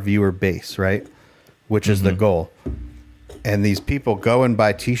grow our viewer base, right, which is the goal, and these people go and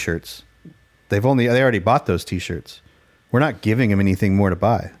buy t-shirts, they already bought those t-shirts. We're not giving them anything more to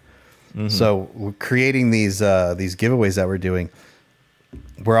buy. So we're creating these giveaways that we're doing.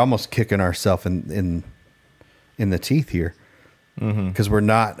 We're almost kicking ourselves in the teeth here, because we're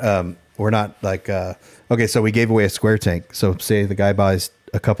not like okay. So we gave away a square tank. So say the guy buys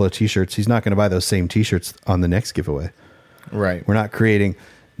a couple of t-shirts, he's not going to buy those same t-shirts on the next giveaway. Right. We're not creating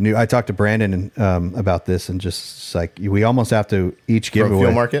new. I talked to Brandon about this, and just like we almost have to each giveaway.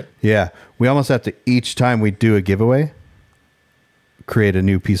 Fuel market. Yeah, we almost have to each time we do a giveaway create a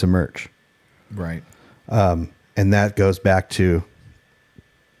new piece of merch. Right. And that goes back to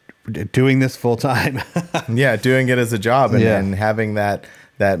doing this full time. Yeah, doing it as a job and having that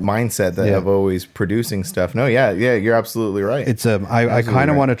mindset of always producing stuff. No, you're absolutely right. It's I kind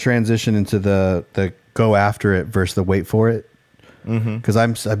of want to transition into the go after it versus the wait for it. Because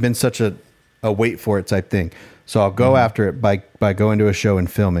I've been such a wait for it type thing. So I'll go after it by going to a show and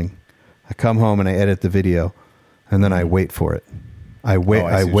filming. I come home and I edit the video, and then I wait for it. I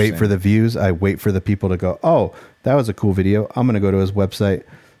wait for the views. I wait for the people to go, oh, that was a cool video. I'm going to go to his website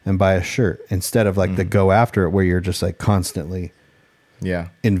and buy a shirt, instead of like the go after it, where you're just like constantly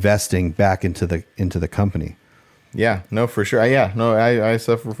investing back into the company. Yeah, no, for sure. I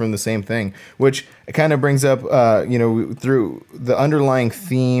suffer from the same thing, which kind of brings up, through the underlying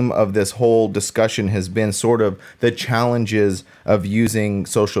theme of this whole discussion has been sort of the challenges of using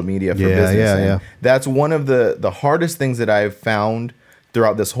social media for business. Yeah. That's one of the hardest things that I've found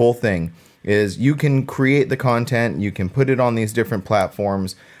throughout this whole thing is you can create the content, you can put it on these different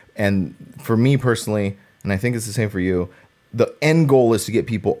platforms. And for me personally, and I think it's the same for you, the end goal is to get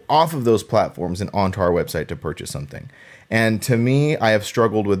people off of those platforms and onto our website to purchase something. And to me, I have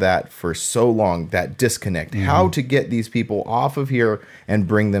struggled with that for so long, that disconnect, how to get these people off of here and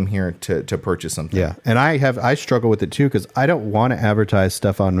bring them here to purchase something. Yeah. And I struggle with it too, because I don't want to advertise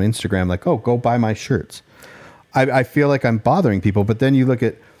stuff on Instagram like, oh, go buy my shirts. I feel like I'm bothering people. But then you look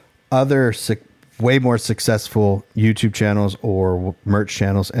at other way more successful YouTube channels or merch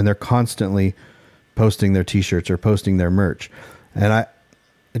channels, and they're constantly posting their t-shirts or posting their merch. And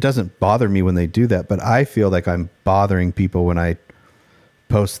it doesn't bother me when they do that, but I feel like I'm bothering people when I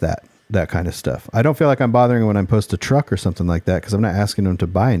post that kind of stuff. I don't feel like I'm bothering when I post a truck or something like that, because I'm not asking them to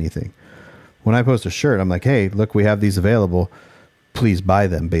buy anything. When I post a shirt, I'm like, hey, look, we have these available. Please buy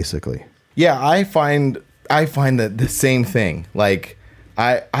them, basically. Yeah, I find that the same thing. Like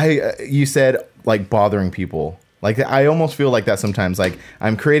you said, like, bothering people. Like, I almost feel like that sometimes. Like,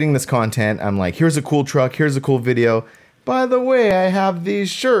 I'm creating this content. I'm like, here's a cool truck. Here's a cool video. By the way, I have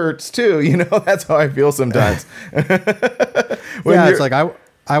these shirts too. You know, that's how I feel sometimes. Yeah, it's like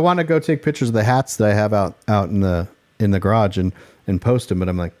I want to go take pictures of the hats that I have out in the garage and post them, but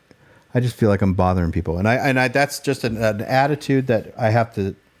I'm like, I just feel like I'm bothering people, and I that's just an attitude that I have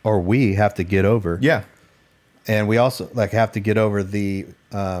to, or we have to get over. Yeah, and we also like have to get over the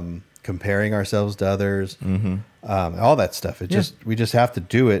comparing ourselves to others, all that stuff. We just have to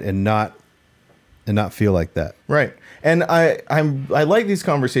do it and not feel like that. Right. And I like these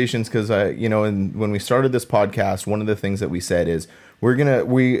conversations because when we started this podcast, one of the things that we said is you and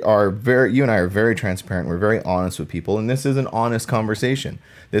I are very transparent. We're very honest with people, and this is an honest conversation.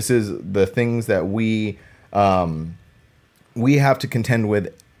 This is the things that we have to contend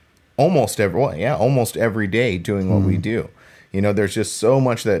with almost every day doing what we do. You know, there's just so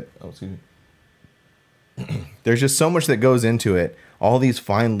much that goes into it. All these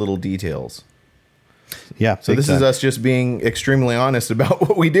fine little details. Yeah. So this is us just being extremely honest about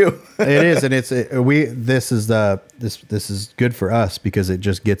what we do. It is, and this is good for us because it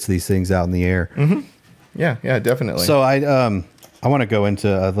just gets these things out in the air. Mm-hmm. Yeah, definitely. So I want to go into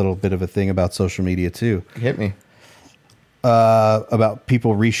a little bit of a thing about social media too. Hit me. About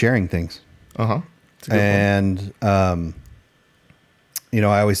people resharing things. And I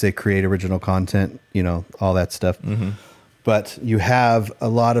always say create original content. All that stuff. Mm-hmm. But you have a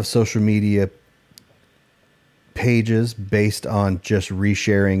lot of social media pages based on just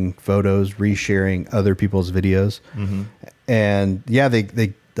resharing photos, resharing other people's videos. Mm-hmm. And yeah,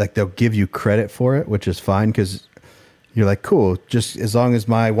 they'll give you credit for it, which is fine because you're like, cool, just as long as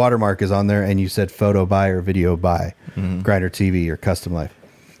my watermark is on there and you said photo by or video by Grindr TV or Custom Life,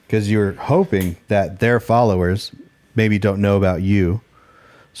 because you're hoping that their followers maybe don't know about you,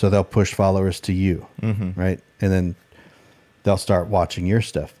 so they'll push followers to you, right? And then they'll start watching your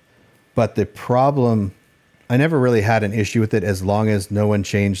stuff. But the problem, I never really had an issue with it as long as no one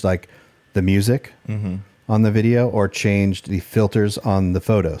changed like the music on the video or changed the filters on the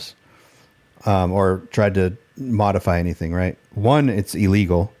photos, or tried to modify anything, right? One, it's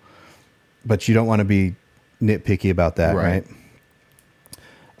illegal, but you don't want to be nitpicky about that, right?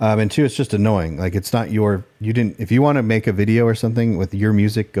 And two, it's just annoying. Like, it's not if you want to make a video or something with your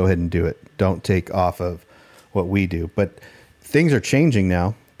music, go ahead and do it. Don't take off of what we do. But things are changing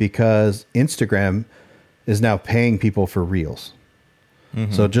now because Instagram is now paying people for reels.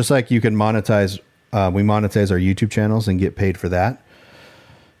 Mm-hmm. So just like you can monetize, we monetize our YouTube channels and get paid for that.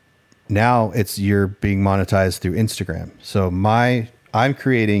 Now you're being monetized through Instagram. So I'm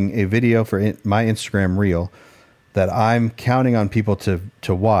creating a video for my Instagram reel that I'm counting on people to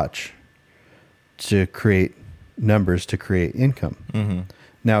watch, to create numbers, to create income. Mm-hmm.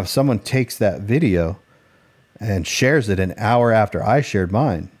 Now, if someone takes that video and shares it an hour after I shared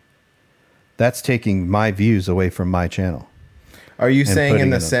mine, that's taking my views away from my channel. Are you saying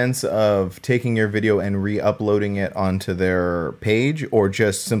in the sense of taking your video and re-uploading it onto their page, or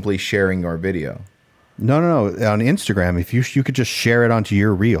just simply sharing your video? No. On Instagram, if you could just share it onto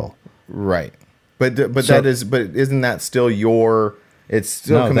your reel. Right. But isn't that still your? It's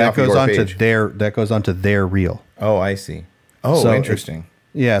still coming off your page. That goes onto their reel. Oh, I see. Oh, so interesting.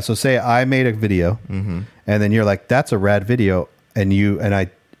 Yeah. So say I made a video, and then you're like, "That's a rad video," and you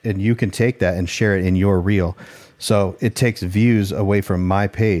can take that and share it in your reel. So it takes views away from my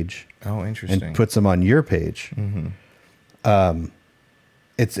page. Oh, interesting. And puts them on your page. Mm-hmm.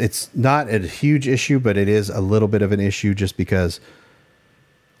 It's not a huge issue, but it is a little bit of an issue just because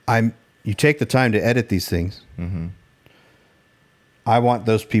you take the time to edit these things. Mm-hmm. I want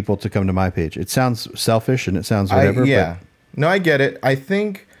those people to come to my page. It sounds selfish and it sounds whatever. No, I get it. I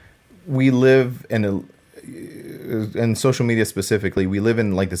think we live in social media specifically, we live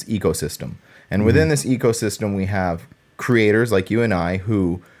in like this ecosystem. And within this ecosystem, we have creators like you and I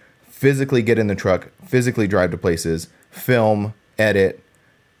who physically get in the truck, physically drive to places, film, edit,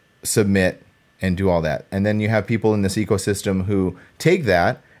 submit, and do all that. And then you have people in this ecosystem who take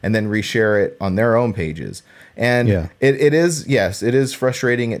that and then reshare it on their own pages. And it is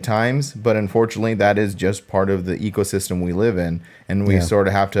frustrating at times, but unfortunately that is just part of the ecosystem we live in. And we sort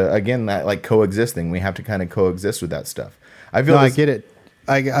of have to, again, that like coexisting, we have to kind of coexist with that stuff. I get it.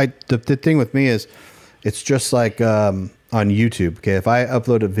 the thing with me is, it's just like on YouTube. Okay, if I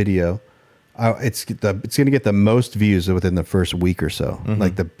upload a video, it's going to get the most views within the first week or so. Mm-hmm.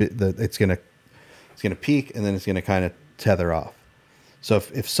 Like it's going to peak and then it's going to kind of tether off. So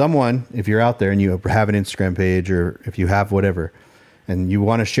if you're out there and you have an Instagram page, or if you have whatever, and you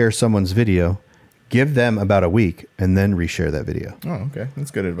want to share someone's video, give them about a week and then reshare that video. Oh, okay,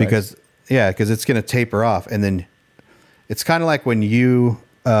 that's good advice. Because it's going to taper off, and then it's kind of like when you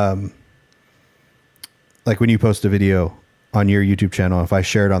post a video on your YouTube channel. If I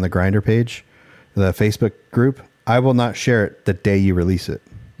share it on the Grindr page, the Facebook group, I will not share it the day you release it.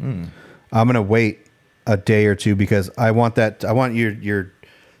 I'm going to wait a day or two because I want your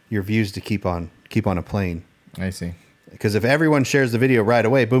views to keep on a plane. I see. Because if everyone shares the video right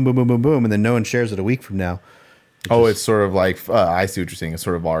away, boom, boom, boom, boom, boom, and then no one shares it a week from now. It's sort of like, I see what you're saying. It's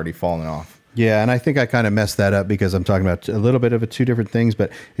sort of already fallen off. Yeah, and I think I kind of messed that up because I'm talking about a little bit of two different things.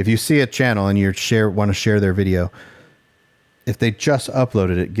 But if you see a channel and you want to share their video, if they just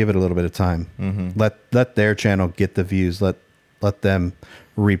uploaded it, give it a little bit of time. Mm-hmm. Let their channel get the views. Let them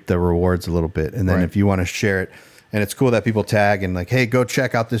reap the rewards a little bit. And then if you want to share it, and it's cool that people tag and like, hey, go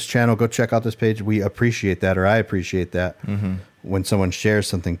check out this channel, go check out this page. We appreciate that, or I appreciate that when someone shares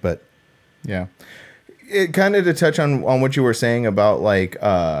something. But yeah, it kind of to touch on what you were saying about like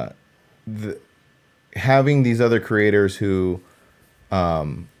having these other creators who,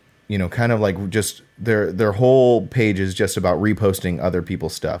 kind of like just their whole page is just about reposting other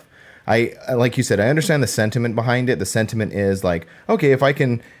people's stuff. I like you said, I understand the sentiment behind it. The sentiment is like, okay, if I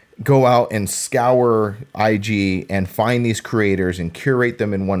can go out and scour IG and find these creators and curate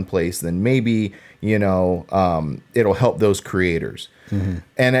them in one place, then maybe, it'll help those creators. Mm-hmm.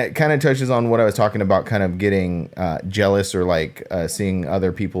 And it kind of touches on what I was talking about, kind of getting jealous or like seeing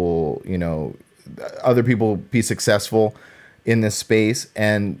other people be successful in this space.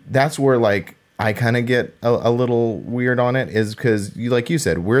 And that's where like I kind of get a little weird on it, is because like you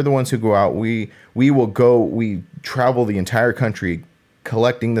said, we're the ones who go out. We travel the entire country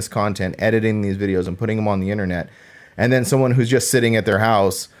collecting this content, editing these videos and putting them on the internet. And then someone who's just sitting at their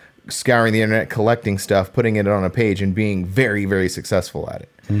house, scouring the internet, collecting stuff, putting it on a page and being very, very successful at it.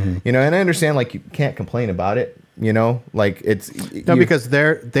 Mm-hmm. And I understand like you can't complain about it, like it's because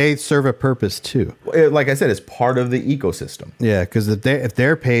they serve a purpose too. Like I said, it's part of the ecosystem. Yeah. Cause if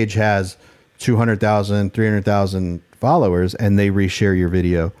their page has 200,000, 300,000 followers and they reshare your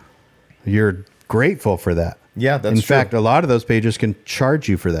video, you're grateful for that. Yeah, that's true. In fact, a lot of those pages can charge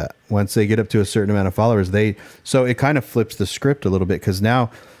you for that once they get up to a certain amount of followers. So it kind of flips the script a little bit, because now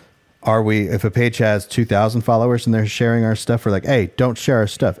if a page has 2,000 followers and they're sharing our stuff, we're like, hey, don't share our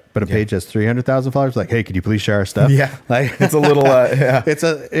stuff. But a page has 300,000 followers, like, hey, could you please share our stuff? Yeah, like it's a little, it's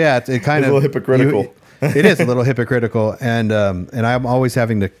kind of a little hypocritical. It is a little hypocritical, and I'm always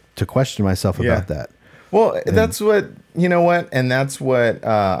having to question myself about that. Well, that's what, and that's what,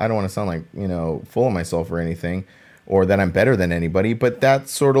 I don't want to sound like, full of myself or anything, or that I'm better than anybody, but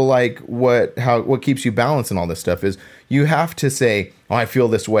that's sort of like what keeps you balanced in all this stuff is you have to say, oh, I feel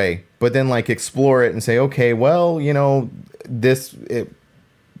this way, but then like explore it and say, okay, well, this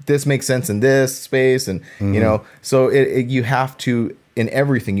makes sense in this space. And, so you have to, in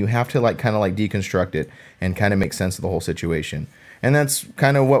everything, you have to like kind of like deconstruct it and kind of make sense of the whole situation. And that's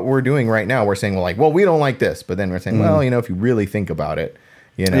kind of what we're doing right now. We're saying, well, we don't like this. But then we're saying, well, if you really think about it,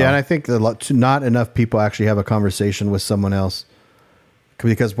 Yeah, and I think not enough people actually have a conversation with someone else.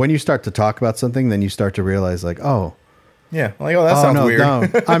 Because when you start to talk about something, then you start to realize like, oh. Yeah, like, that sounds weird. No,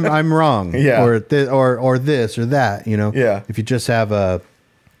 I'm wrong. Yeah. Or this or that, Yeah. If you just have a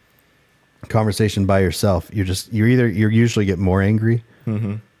conversation by yourself, you usually get more angry.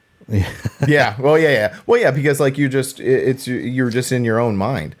 Mm-hmm. Yeah. Well, yeah. Well, yeah, because like you're just in your own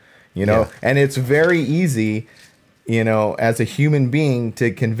mind, and it's very easy, as a human being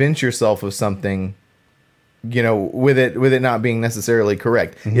to convince yourself of something, with it not being necessarily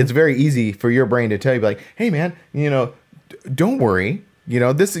correct. Mm-hmm. It's very easy for your brain to tell you like, hey man, don't worry,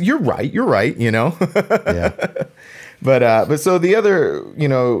 you're right. Yeah. But so the other,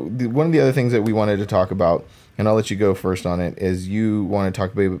 one of the other things that we wanted to talk about, and I'll let you go first on it, is you want to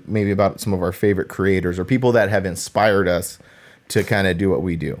talk maybe about some of our favorite creators or people that have inspired us to kind of do what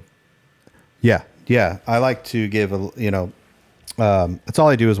we do. Yeah. Yeah. I like to give that's all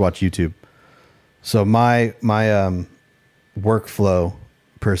I do is watch YouTube. So my workflow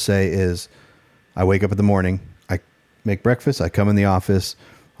per se is I wake up in the morning, I make breakfast, I come in the office,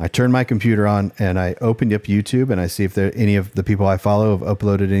 I turn my computer on and I open up YouTube and I see if any of the people I follow have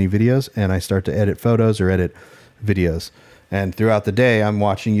uploaded any videos, and I start to edit photos or edit videos. And throughout the day, I'm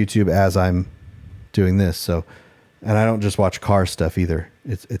watching YouTube as I'm doing this. So And I don't just watch car stuff either.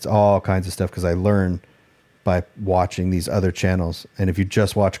 It's all kinds of stuff because I learn by watching these other channels. And if you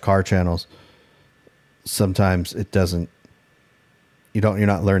just watch car channels, sometimes it doesn't, you're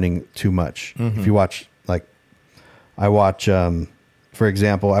not learning too much. If you watch, like, I watch, for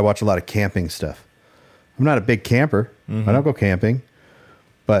example, I watch a lot of camping stuff. I'm not a big camper. I don't go camping,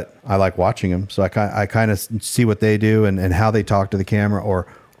 but I like watching them. So I kind of see what they do and how they talk to the camera or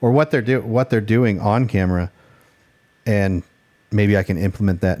what they're doing on camera. And maybe I can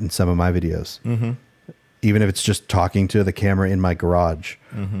implement that in some of my videos. Even if it's just talking to the camera in my garage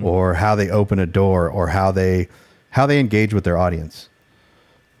or how they open a door or how they engage with their audience.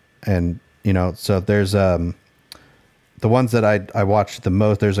 And, you know, so there's, the ones that I watch the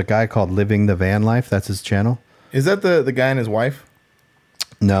most, there's a guy called Living the Van Life. That's his channel. Is that the guy and his wife?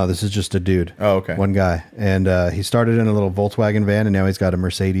 No, this is just a dude. Oh, okay. One guy. And he started in a little Volkswagen van, and now he's got a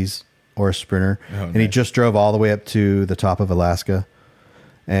Mercedes or a Sprinter. Oh, and he just drove all the way up to the top of Alaska.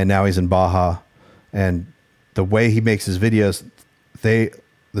 And now he's in Baja. And the way he makes his videos,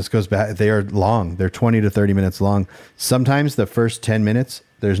 this goes back, they are long. They're 20 to 30 minutes long. Sometimes the first 10 minutes,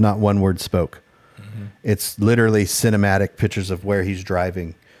 there's not one word spoke. It's literally cinematic pictures of where he's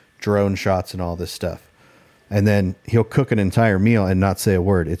driving, drone shots and all this stuff. And then he'll cook an entire meal and not say a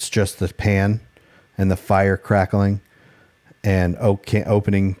word. It's just the pan and the fire crackling and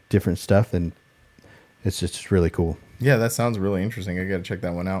opening different stuff. And it's just really cool. Yeah, that sounds really interesting. I got to check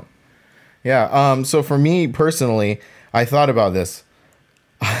that one out. Yeah. So for me personally, I thought about this.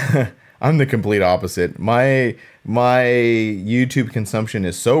 I'm the complete opposite. My YouTube consumption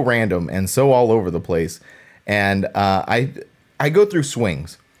is so random and so all over the place. And I go through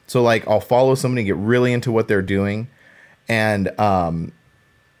swings. So like I'll follow somebody, get really into what they're doing, and I'll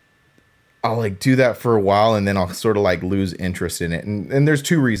like do that for a while, and then I'll sort of like lose interest in it. And there's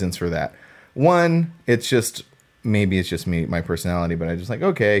two reasons for that. One, maybe it's just me, my personality, but I just like,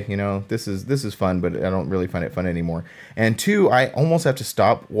 okay, you know, this is fun, but I don't really find it fun anymore. And two, I almost have to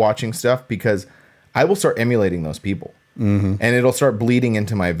stop watching stuff because I will start emulating those people. And it'll start bleeding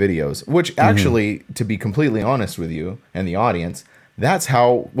into my videos, which actually, to be completely honest with you and the audience, that's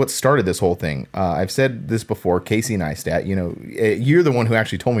what started this whole thing. I've said this before, Casey Neistat, you know, you're the one who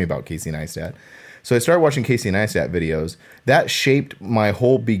actually told me about Casey Neistat. So I started watching Casey Neistat videos. That shaped my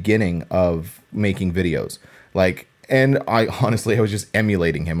whole beginning of making videos. Like, and I was just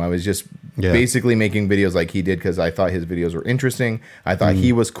emulating him. I was just basically making videos like he did because I thought his videos were interesting. I thought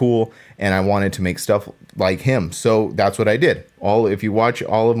he was cool, and I wanted to make stuff like him. So that's what I did. If you watch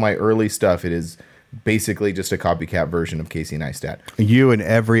all of my early stuff, it is basically just a copycat version of Casey Neistat. You and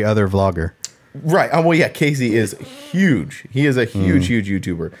every other vlogger. Right. Well, yeah, Casey is huge. He is a huge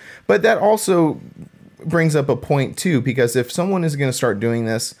YouTuber. But that also brings up a point, too, because if someone is going to start doing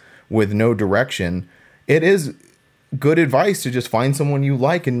this with no direction, it is good advice to just find someone you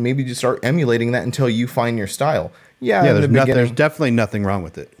like and maybe just start emulating that until you find your style. Yeah, there's definitely nothing wrong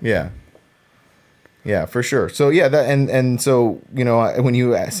with it. Yeah, for sure. So yeah, and so, you know, when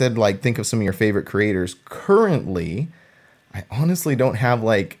you said like think of some of your favorite creators currently, I honestly don't have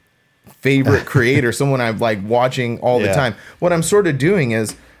like favorite creator, someone I'm like watching all the time. What I'm sort of doing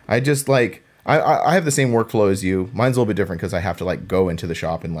is I just like I have the same workflow as you. Mine's a little bit different because I have to like go into the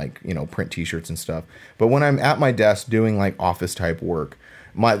shop and like, you know, print t-shirts and stuff. But when I'm at my desk doing like office type work,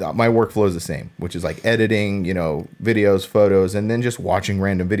 my workflow is the same, which is like editing, you know, videos, photos, and then just watching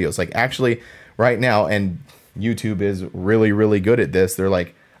random videos. Like actually right now, and YouTube is really, really good at this. They're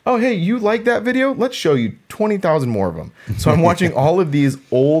like, oh, hey, you like that video? Let's show you 20,000 more of them. So I'm watching all of these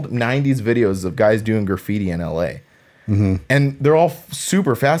old 90s videos of guys doing graffiti in LA. And they're all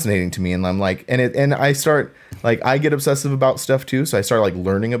super fascinating to me. And I'm like, and I start like, I get obsessive about stuff too. So I start like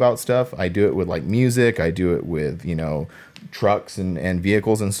learning about stuff. I do it with like music. I do it with, you know, trucks and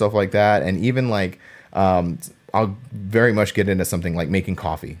vehicles and stuff like that. And even like, I'll very much get into something like making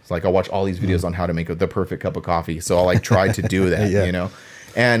coffee. It's like I'll watch all these videos on how to make the perfect cup of coffee. So I'll like try to do that, you know?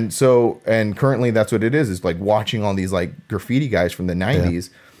 And so, and currently that's what it is like watching all these like graffiti guys from the 90s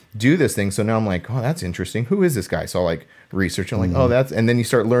do this thing. So now I'm like, oh, that's interesting. Who is this guy? So I'll like research and like, oh, and then you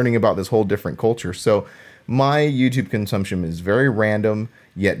start learning about this whole different culture. So my YouTube consumption is very random,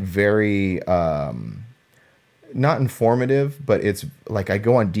 yet very, not informative, but it's like I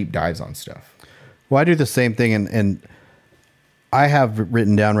go on deep dives on stuff. Well, I do the same thing. And I have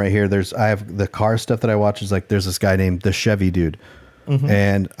written down right here, I have the car stuff that I watch is like, there's this guy named the Chevy Dude.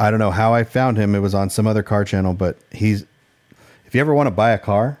 And I don't know how I found him. It was on some other car channel, but if you ever want to buy a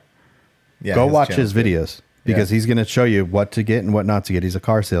car, go watch his videos because he's going to show you what to get and what not to get. He's a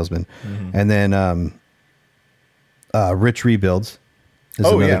car salesman. And then Rich Rebuilds is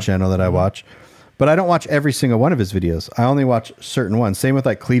another channel that I watch. But I don't watch every single one of his videos. I only watch certain ones. Same with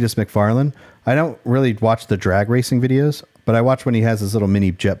like Cletus McFarlane. I don't really watch the drag racing videos, but I watch when he has his little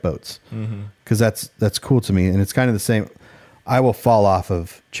mini jet boats because that's cool to me. And it's kind of the same. I will fall off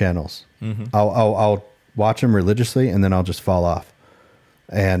of channels. I'll watch them religiously and then I'll just fall off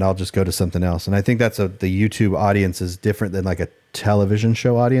and I'll just go to something else. And I think that's the YouTube audience is different than like a television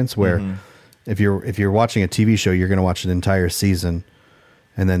show audience where if you're watching a TV show, you're going to watch an entire season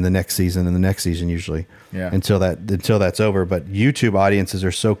and then the next season and the next season usually until that's over. But YouTube audiences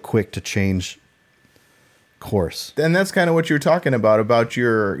are so quick to change course. And that's kind of what you're talking about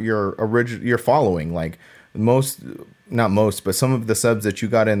your following. Like not most, but some of the subs that you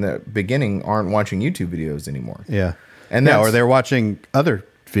got in the beginning aren't watching YouTube videos anymore. Yeah. And or they're watching other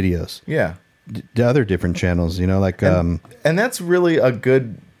videos. Yeah. The other different channels, like, and that's really a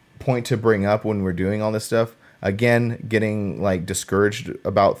good point to bring up when we're doing all this stuff. Again, getting like discouraged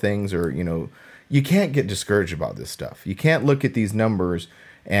about things or, you can't get discouraged about this stuff. You can't look at these numbers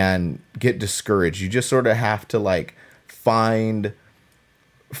and get discouraged. You just sort of have to like find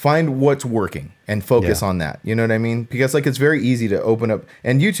what's working and focus on that. You know what I mean? Because like, it's very easy to open up,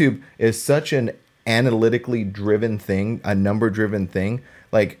 and YouTube is such an analytically driven thing, a number driven thing.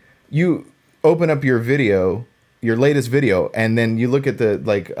 Like you open up your latest video, and then you look at the,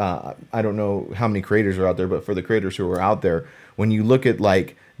 like, I don't know how many creators are out there, but for the creators who are out there, when you look at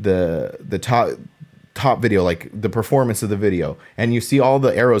like the top video, like the performance of the video, and you see all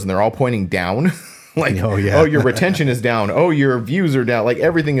the arrows and they're all pointing down, like, oh, your retention is down. Oh, your views are down. Like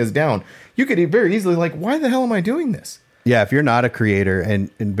everything is down. You could very easily like, why the hell am I doing this? Yeah. If you're not a creator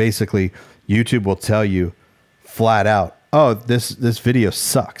and basically YouTube will tell you flat out, oh, this video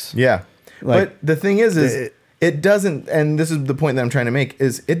sucks. Yeah. Like, but the thing is it doesn't, and this is the point that I'm trying to make,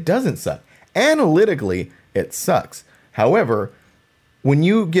 is it doesn't suck. Analytically, it sucks. However, when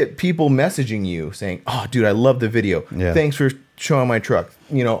you get people messaging you saying, oh, dude, I love the video. Yeah. Thanks for showing my truck.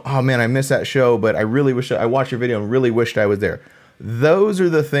 Oh, man, I missed that show, but I really wish I watched your video and really wished I was there. Those are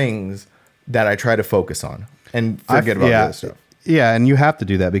the things that I try to focus on and forget about the other stuff. Yeah, and you have to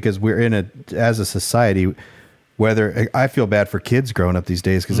do that because we're as a society, whether I feel bad for kids growing up these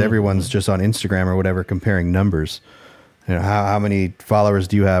days because everyone's just on Instagram or whatever comparing numbers. How many followers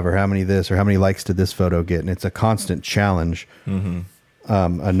do you have, or how many this, or how many likes did this photo get? And it's a constant challenge,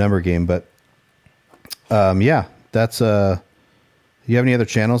 a number game. But that's you have any other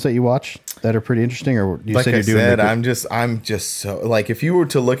channels that you watch that are pretty interesting, or you like said you're doing? I'm just so like, if you were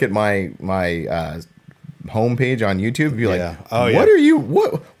to look at my homepage on YouTube, you're like, what are you?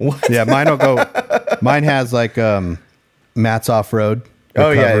 What? Yeah, mine has like Matt's Off-Road recovery.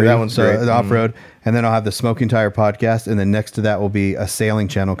 Oh yeah, that one's great. Off-road, and then I'll have the Smoking Tire podcast, and then next to that will be a sailing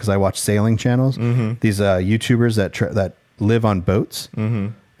channel because I watch sailing channels. These YouTubers that live on boats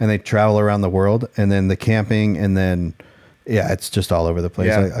and they travel around the world, and then the camping, and then it's just all over the place.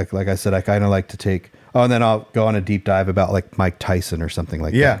 Yeah. Like I said, I kind of like to take. Oh, and then I'll go on a deep dive about like Mike Tyson or something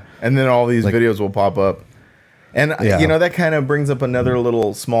like that. Yeah, and then all these videos will pop up. And, that kind of brings up another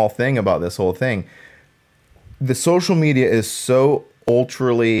little small thing about this whole thing. The social media is so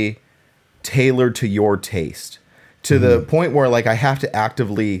ultrally tailored to your taste to the point where, like, I have to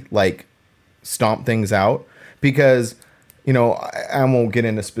actively, like, stomp things out because, I won't get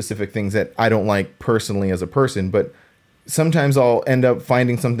into specific things that I don't like personally as a person, but sometimes I'll end up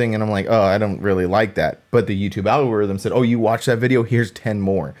finding something and I'm like, oh, I don't really like that. But the YouTube algorithm said, oh, you watched that video, here's 10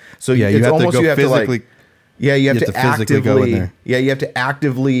 more. So you have to go physically. You have to actively go in there. Yeah, you have to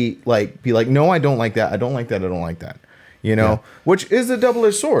actively like be like, no, I don't like that. I don't like that. I don't like that. Which is a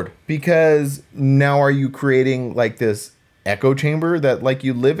double-edged sword because now are you creating like this echo chamber that like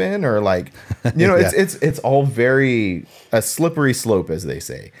you live in, or like, it's all very a slippery slope, as they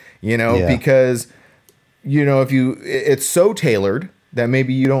say, because if it's so tailored that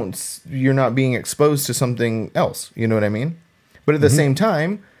maybe you're not being exposed to something else. You know what I mean? But at the same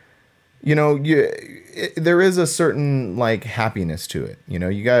time, there is a certain like happiness to it.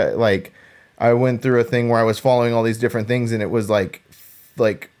 You got like, I went through a thing where I was following all these different things and it was like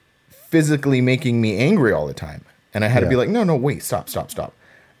physically making me angry all the time. And I had to be like, no, wait, stop.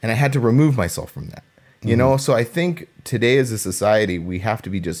 And I had to remove myself from that, So I think today as a society, we have to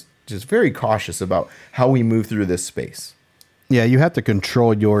be just very cautious about how we move through this space. Yeah. You have to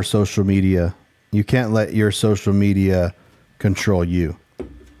control your social media. You can't let your social media control you.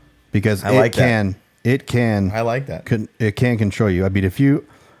 Because it can. I like that. It can control you. I mean, if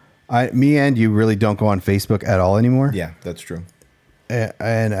me and you really don't go on Facebook at all anymore. Yeah, that's true.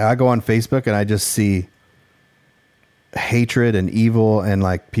 And I go on Facebook and I just see hatred and evil and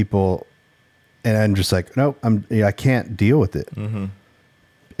like people, and I'm just like, nope, I can't deal with it.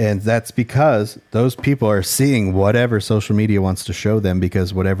 And that's because those people are seeing whatever social media wants to show them,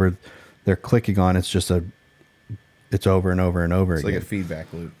 because whatever they're clicking on, it's over and over and over It's again. like a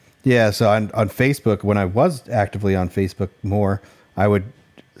feedback loop. Yeah. So on Facebook, when I was actively on Facebook more, I would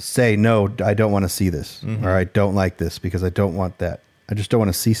say, no, I don't want to see this, or I don't like this because I don't want that. I just don't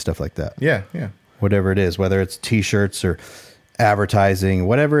want to see stuff like that. Yeah. Yeah. Whatever it is, whether it's t-shirts or advertising,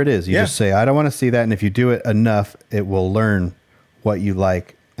 whatever it is, you just say, I don't want to see that. And if you do it enough, it will learn what you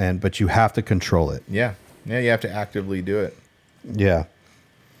like, but you have to control it. Yeah. Yeah. You have to actively do it. Yeah.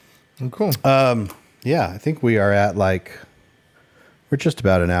 Cool. Yeah. I think we are at we're just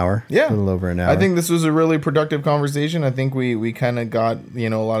about an hour. Yeah. A little over an hour. I think this was a really productive conversation. I think we kind of got, a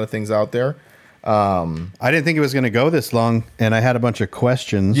lot of things out there. I didn't think it was going to go this long, and I had a bunch of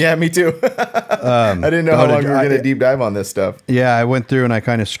questions. Yeah, me too. I didn't know how long we were going to deep dive on this stuff. Yeah, I went through and I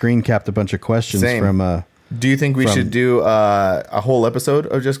kind of screen capped a bunch of questions from. Do you think we should do a whole episode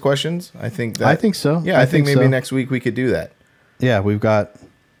of just questions? I think so. Yeah, I think maybe next week we could do that. Yeah, we've got.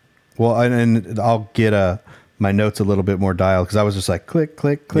 Well, and I'll get my notes a little bit more dialed, because I was just like click,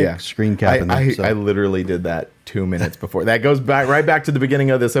 click, click, screen capping. I literally did that 2 minutes before. That goes right back to the beginning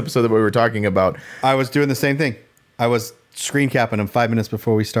of this episode that we were talking about. I was doing the same thing. I was screen capping them 5 minutes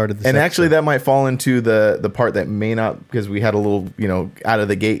before we started this. And episode. actually, that might fall into the part that may not, because we had a little, out of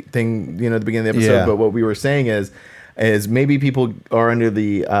the gate thing, at the beginning of the episode. Yeah. But what we were saying is maybe people are under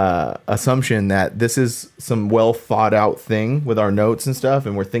the assumption that this is some well thought out thing with our notes and stuff,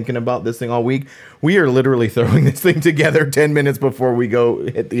 and we're thinking about this thing all week. We are literally throwing this thing together 10 minutes before we go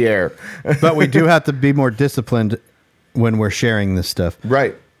hit the air. But we do have to be more disciplined when we're sharing this stuff.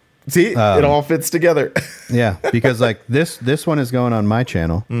 Right. See, it all fits together. Yeah, because this one is going on my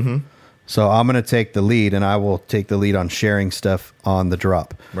channel. Mm-hmm. So I'm going to take the lead, and I will take the lead on sharing stuff on the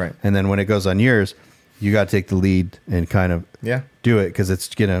drop. Right. And then when it goes on yours, you got to take the lead and kind of do it, because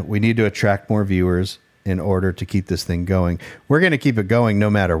we need to attract more viewers in order to keep this thing going. We're going to keep it going no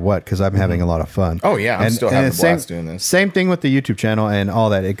matter what, because I'm having a lot of fun. Oh, yeah. I'm still having a blast doing this. Same thing with the YouTube channel and all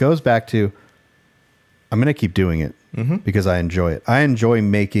that. It goes back to, I'm going to keep doing it because I enjoy it. I enjoy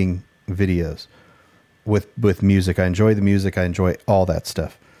making videos with music. I enjoy the music. I enjoy all that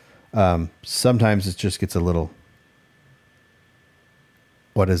stuff. Sometimes it just gets a little...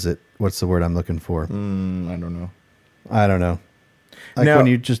 What is it? What's the word I'm looking for? I don't know. Like now, when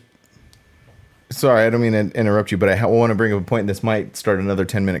you just... Sorry, I don't mean to interrupt you, but I want to bring up a point. This might start another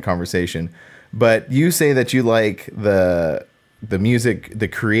 10-minute conversation. But you say that you like the music, the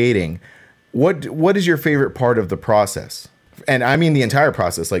creating. What is your favorite part of the process? And I mean the entire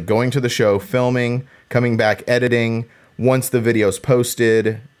process, like going to the show, filming, coming back, editing, once the video's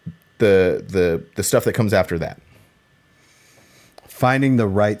posted, the stuff that comes after that. Finding the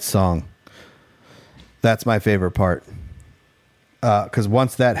right song. That's my favorite part. Because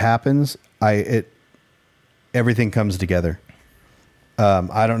once that happens, everything comes together.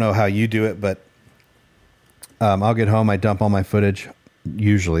 I don't know how you do it, but I'll get home, I dump all my footage.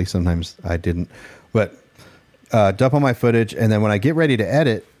 Usually, sometimes I didn't, but dump all my footage, and then when I get ready to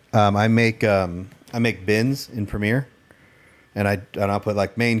edit, I make bins in Premiere, and I'll put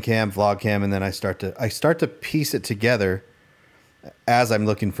like main cam, vlog cam, and then I start to piece it together as I'm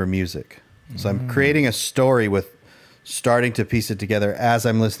looking for music. So I'm creating a story with starting to piece it together as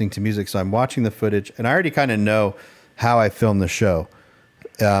I'm listening to music. So I'm watching the footage, and I already kind of know how I film the show.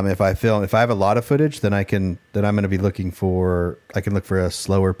 If I have a lot of footage, then I'm going to be looking for, I can look for a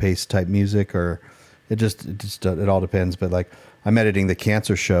slower pace type music, or it all depends. But like, I'm editing the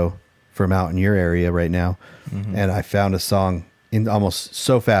cancer show from out in your area right now. And I found a song in almost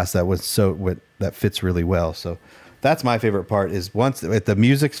so fast that fits really well. So that's my favorite part, is once the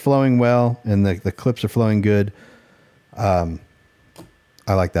music's flowing well and the clips are flowing good. I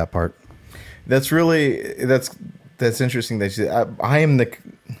like that part. That's interesting that I am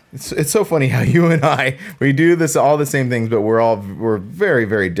it's so funny how you and we do all the same things, but we're very,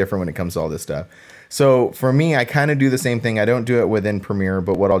 very different when it comes to all this stuff. So for me, I kind of do the same thing. I don't do it within Premiere,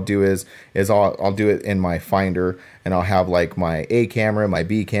 but what I'll do is I'll do it in my Finder, and I'll have like my A camera, my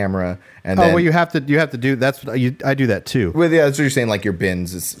B camera, and then, well, you have to do that's what I do that too. Well, yeah, that's what you're saying. Like your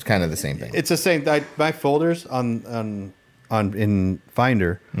bins is kind of the same thing. It's the same. My folders on in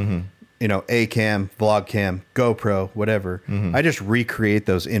Finder, A cam, vlog cam, GoPro, whatever. I just recreate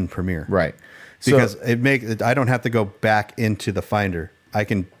those in Premiere, right? Because I don't have to go back into the Finder.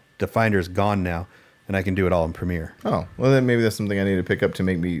 The Finder's gone now, and I can do it all in Premiere. Oh, well, then maybe that's something I need to pick up to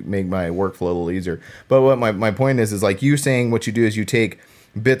make my workflow a little easier. But what my point is like you saying, what you do is you take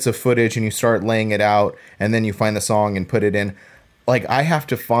bits of footage and you start laying it out, and then you find the song and put it in. Like, I have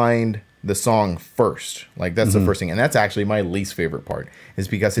to find the song first. Like that's the first thing. And that's actually my least favorite part, is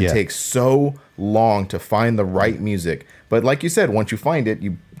because it Yeah. takes so long to find the right music. But like you said, once you find it,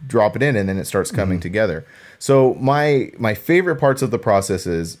 you drop it in and then it starts coming together. So my favorite parts of the process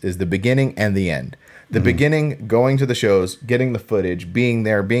is the beginning and the end. The beginning, going to the shows, getting the footage, being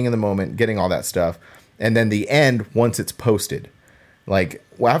there, being in the moment, getting all that stuff. And then the end, once it's posted. Like,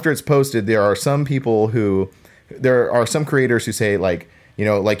 after it's posted, there are some creators who say, like, you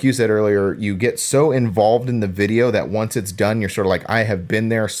know, like you said earlier, you get so involved in the video that once it's done, you're sort of like, I have been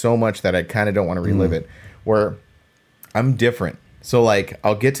there so much that I kind of don't want to relive it. Where I'm different. So, like,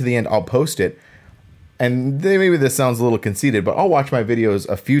 I'll get to the end, I'll post it. And maybe this sounds a little conceited, but I'll watch my videos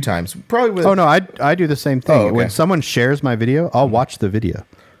a few times. Probably with... Oh, no, I do the same thing. Oh, okay. When someone shares my video, I'll watch the video.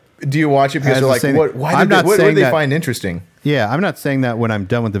 Do you watch it because you're like, what did they find interesting? Yeah, I'm not saying that when I'm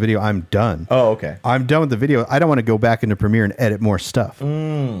done with the video, I'm done. Oh, okay. I'm done with the video. I don't want to go back into Premiere and edit more stuff.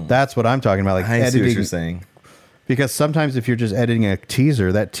 That's what I'm talking about. Like I see editing. what you're saying. Because sometimes if you're just editing a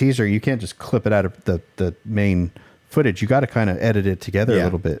teaser, that teaser, you can't just clip it out of the main footage. You got to kind of edit it together a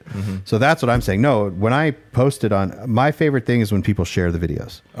little bit. So that's what I'm saying. No, when I post it on, my favorite thing is when people share the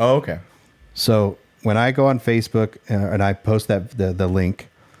videos. Oh, okay. So when I go on Facebook and I post that the link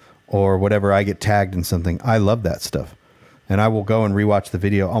or whatever, I get tagged in something, I love that stuff. And I will go and rewatch the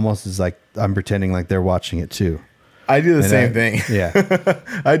video almost as like I'm pretending like they're watching it too. I do the same thing. Yeah.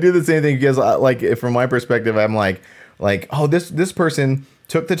 I do the same thing because, like, from my perspective, I'm like, oh, this person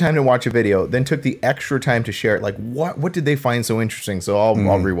took the time to watch a video, then took the extra time to share it. Like, what did they find so interesting? So I'll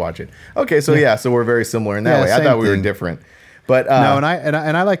rewatch it. Okay, so so we're very similar in that way. I thought we were different, but no,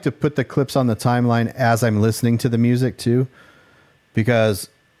 and I like to put the clips on the timeline as I'm listening to the music too, because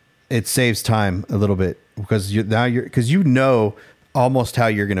it saves time a little bit, because you know almost how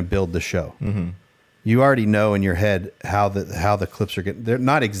you're going to build the show. You already know in your head how the clips are they're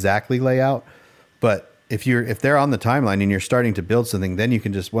not exactly layout, but if they're on the timeline and you're starting to build something, then you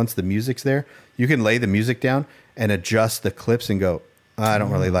can just, once the music's there, you can lay the music down and adjust the clips and go, I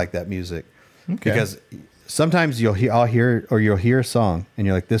don't really like that music. Okay. Because sometimes you'll hear a song and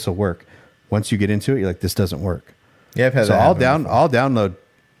you're like, this will work. Once you get into it, you're like, this doesn't work. Yeah, I've had so that. I'll download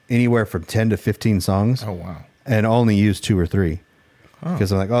anywhere from 10 to 15 songs. Oh, wow. And only use 2 or 3.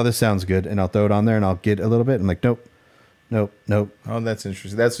 Because I'm like, oh, this sounds good. And I'll throw it on there and I'll get a little bit. I'm like, nope. Oh, that's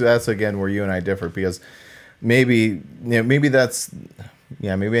interesting. That's again where you and I differ, because maybe I need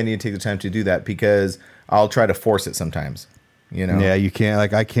to take the time to do that, because I'll try to force it sometimes, you know? Yeah, you can't,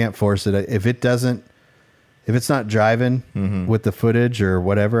 like, I can't force it. If it's not jiving with the footage or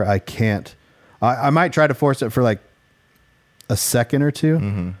whatever, I can't. I might try to force it for like a second or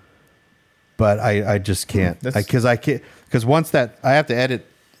two, but I just can't. Because once that, I have to edit,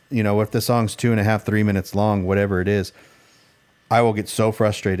 you know, if the song's 2.5, 3 minutes long, whatever it is, I will get so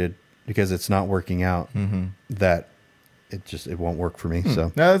frustrated because it's not working out that it won't work for me.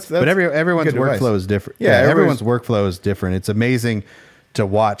 So, no, that's but everyone's workflow is different. Yeah, everyone's workflow is different. It's amazing to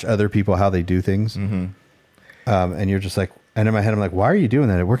watch other people, how they do things. And you're just like, and in my head, I'm like, why are you doing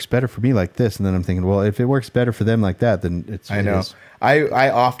that? It works better for me like this. And then I'm thinking, well, if it works better for them like that, then it's, I know. I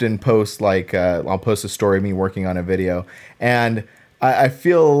often post, like, I'll post a story of me working on a video, and I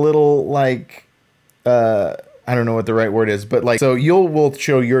feel a little like, I don't know what the right word is, but like, so we'll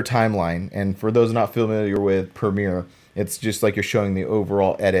show your timeline. And for those not familiar with Premiere, it's just like you're showing the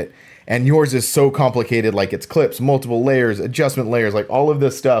overall edit, and yours is so complicated. Like, it's clips, multiple layers, adjustment layers, like all of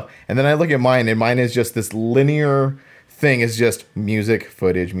this stuff. And then I look at mine, and mine is just this linear thing, is just music,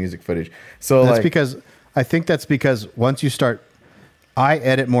 footage. So I think that's because once you start, I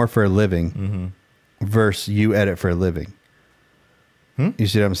edit more for a living versus you edit for a living. You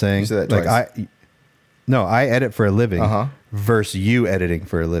see what I'm saying? You said that twice. I edit for a living versus you editing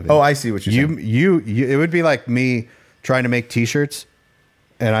for a living. Oh, I see what you're saying. You it would be like me trying to make t-shirts,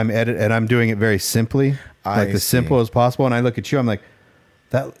 and I'm doing it very simply, as simple as possible. And I look at you, I'm like,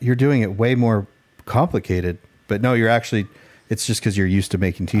 that you're doing it way more complicated. But no, you're actually, it's just because you're used to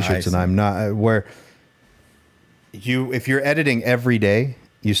making t-shirts and I'm not. Where if you're editing every day,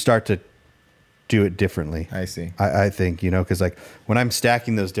 you start to do it differently. I see. I think, you know, because like when I'm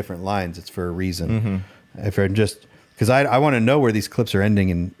stacking those different lines, it's for a reason. If I'm just, because I want to know where these clips are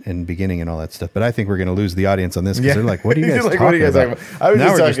ending and beginning and all that stuff. But I think we're going to lose the audience on this, because they're like, what are you guys talking about?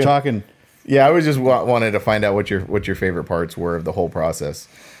 Now we're just talking. Yeah, I was just wanted to find out what your favorite parts were of the whole process.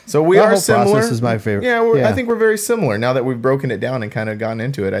 So we are similar. The process is my favorite. Yeah, I think we're very similar. Now that we've broken it down and kind of gotten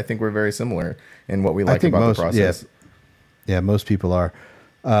into it, I think we're very similar in what we like about the process. Yeah, most people are.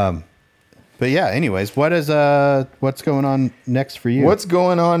 But But yeah, anyways, what's going on next for you? What's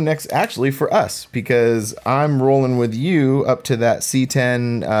going on next, actually, for us? Because I'm rolling with you up to that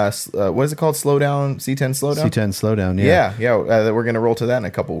C10, what is it called? Slowdown? C10 Slowdown? C10 Slowdown, yeah. We're going to roll to that in a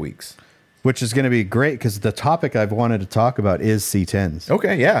couple weeks. Which is going to be great because the topic I've wanted to talk about is C10s.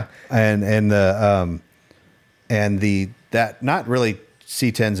 Okay, yeah. And that not really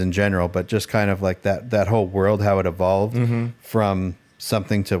C10s in general, but just kind of like that whole world, how it evolved from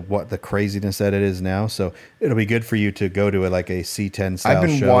something to what the craziness that it is now. So it'll be good for you to go to a C10 style show. I've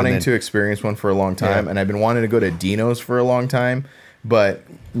been wanting to experience one for a long time, and I've been wanting to go to Dino's for a long time, but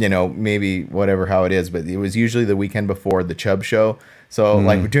maybe whatever how it is, but it was usually the weekend before the Chubb show. So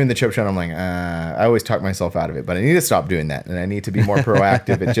like doing the Chubb show, and I'm like, I always talk myself out of it, but I need to stop doing that, and I need to be more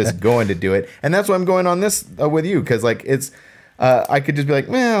proactive at just going to do it. And that's why I'm going on this with you, because like it's. I could just be like,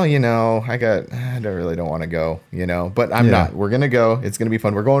 well, I don't want to go, but I'm not. We're going to go. It's going to be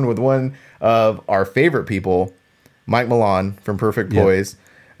fun. We're going with one of our favorite people, Mike Milan from Perfect Poise,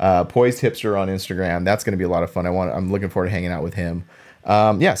 Poised Hipster on Instagram. That's going to be a lot of fun. I'm looking forward to hanging out with him.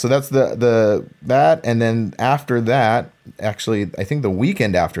 So that's that. And then after that, actually, I think the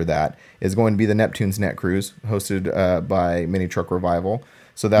weekend after that is going to be the Neptune's Net Cruise hosted by Mini Truck Revival.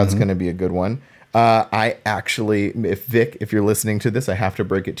 So that's going to be a good one. I actually, if you're listening to this, I have to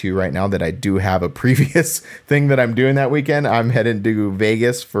break it to you right now that I do have a previous thing that I'm doing that weekend. I'm headed to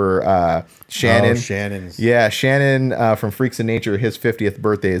Vegas for Shannon. Oh, Shannon's. Yeah, Shannon from Freaks of Nature. His 50th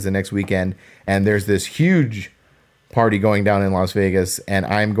birthday is the next weekend, and there's this huge party going down in Las Vegas, and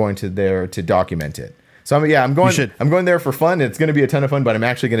I'm going to there to document it. So I'm going there for fun. It's going to be a ton of fun, but I'm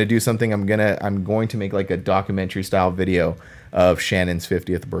actually going to do something. I'm going to make like a documentary style video of Shannon's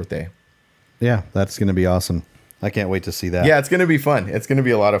 50th birthday. Yeah, that's going to be awesome. I can't wait to see that. Yeah, it's going to be fun. It's going to be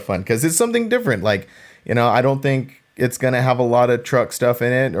a lot of fun because it's something different. Like, I don't think it's going to have a lot of truck stuff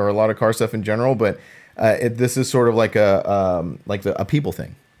in it or a lot of car stuff in general, but this is sort of like a people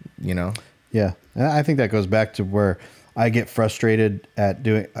thing, Yeah, and I think that goes back to where I get frustrated at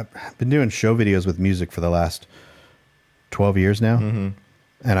doing. I've been doing show videos with music for the last 12 years now, and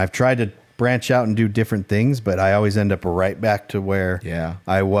I've tried to branch out and do different things, but I always end up right back to where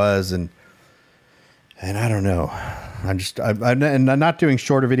I was, and I don't know. I'm not doing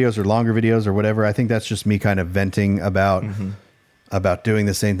shorter videos or longer videos or whatever. I think that's just me kind of venting about doing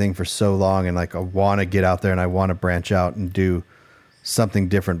the same thing for so long, and like I want to get out there and I want to branch out and do something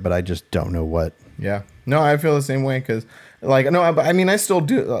different, but I just don't know what. Yeah. No, I feel the same way because, I still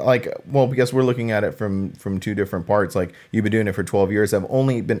do because we're looking at it from two different parts. Like you've been doing it for 12 years. I've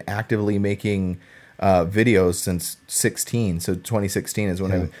only been actively making videos since 16. So 2016 is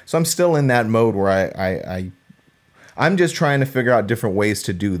when so I'm still in that mode where I'm just trying to figure out different ways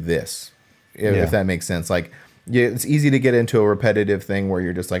to do this, if that makes sense. Like, it's easy to get into a repetitive thing where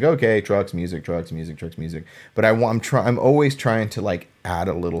you're just like, okay, trucks, music. But I'm always trying to like add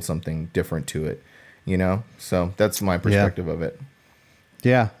a little something different to it, So that's my perspective of it.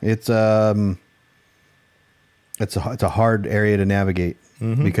 Yeah, it's a hard area to navigate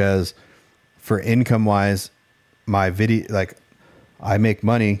because for income wise, my video, like I make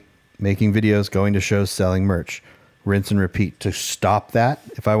money making videos, going to shows, selling merch, rinse and repeat. To stop that,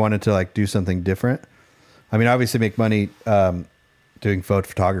 if I wanted to like do something different, I mean, obviously make money doing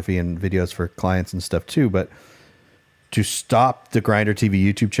photography and videos for clients and stuff too, but to stop the Grinder TV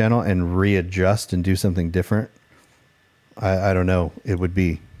YouTube channel and readjust and do something different, I don't know. I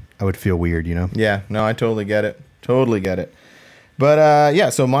would feel weird, Yeah, no, I totally get it.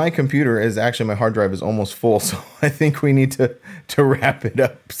 But so my computer is actually, my hard drive is almost full, so I think we need to wrap it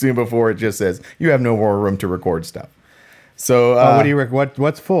up soon before it just says you have no more room to record stuff. So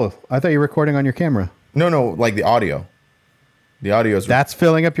what's full? I thought you were recording on your camera. No, like the audio. The audio is that's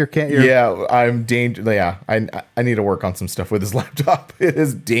filling up your camera. Yeah, I'm dangerous. Yeah, I need to work on some stuff with this laptop. It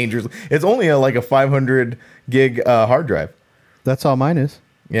is dangerous. It's only a 500 gig hard drive. That's all mine is.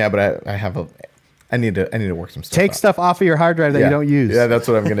 Yeah, but I need to work some stuff. Take stuff off of your hard drive that you don't use. Yeah, that's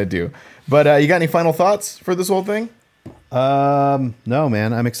what I'm gonna do. But you got any final thoughts for this whole thing? No,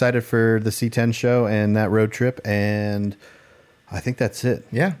 man. I'm excited for the C10 show and that road trip, and I think that's it.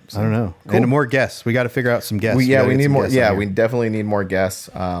 Yeah, I don't know. Cool. And more guests. We got to figure out some guests. We need more. Yeah, we definitely need more guests.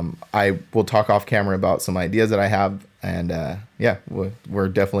 I will talk off camera about some ideas that I have, and we're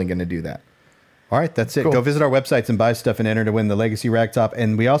definlively going to do that. All right, that's it. Cool. Go visit our websites and buy stuff and enter to win the Legacy Ragtop.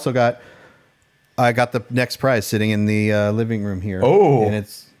 And we also I got the next prize sitting in the living room here. Oh, and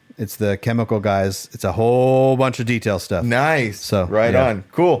it's the chemical guys. It's a whole bunch of detail stuff. Nice. So right on.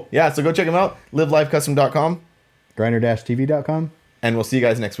 Cool. Yeah. So go check them out. livelifecustom.com. Grinder-tv.com. And we'll see you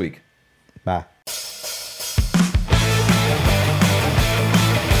guys next week. Bye.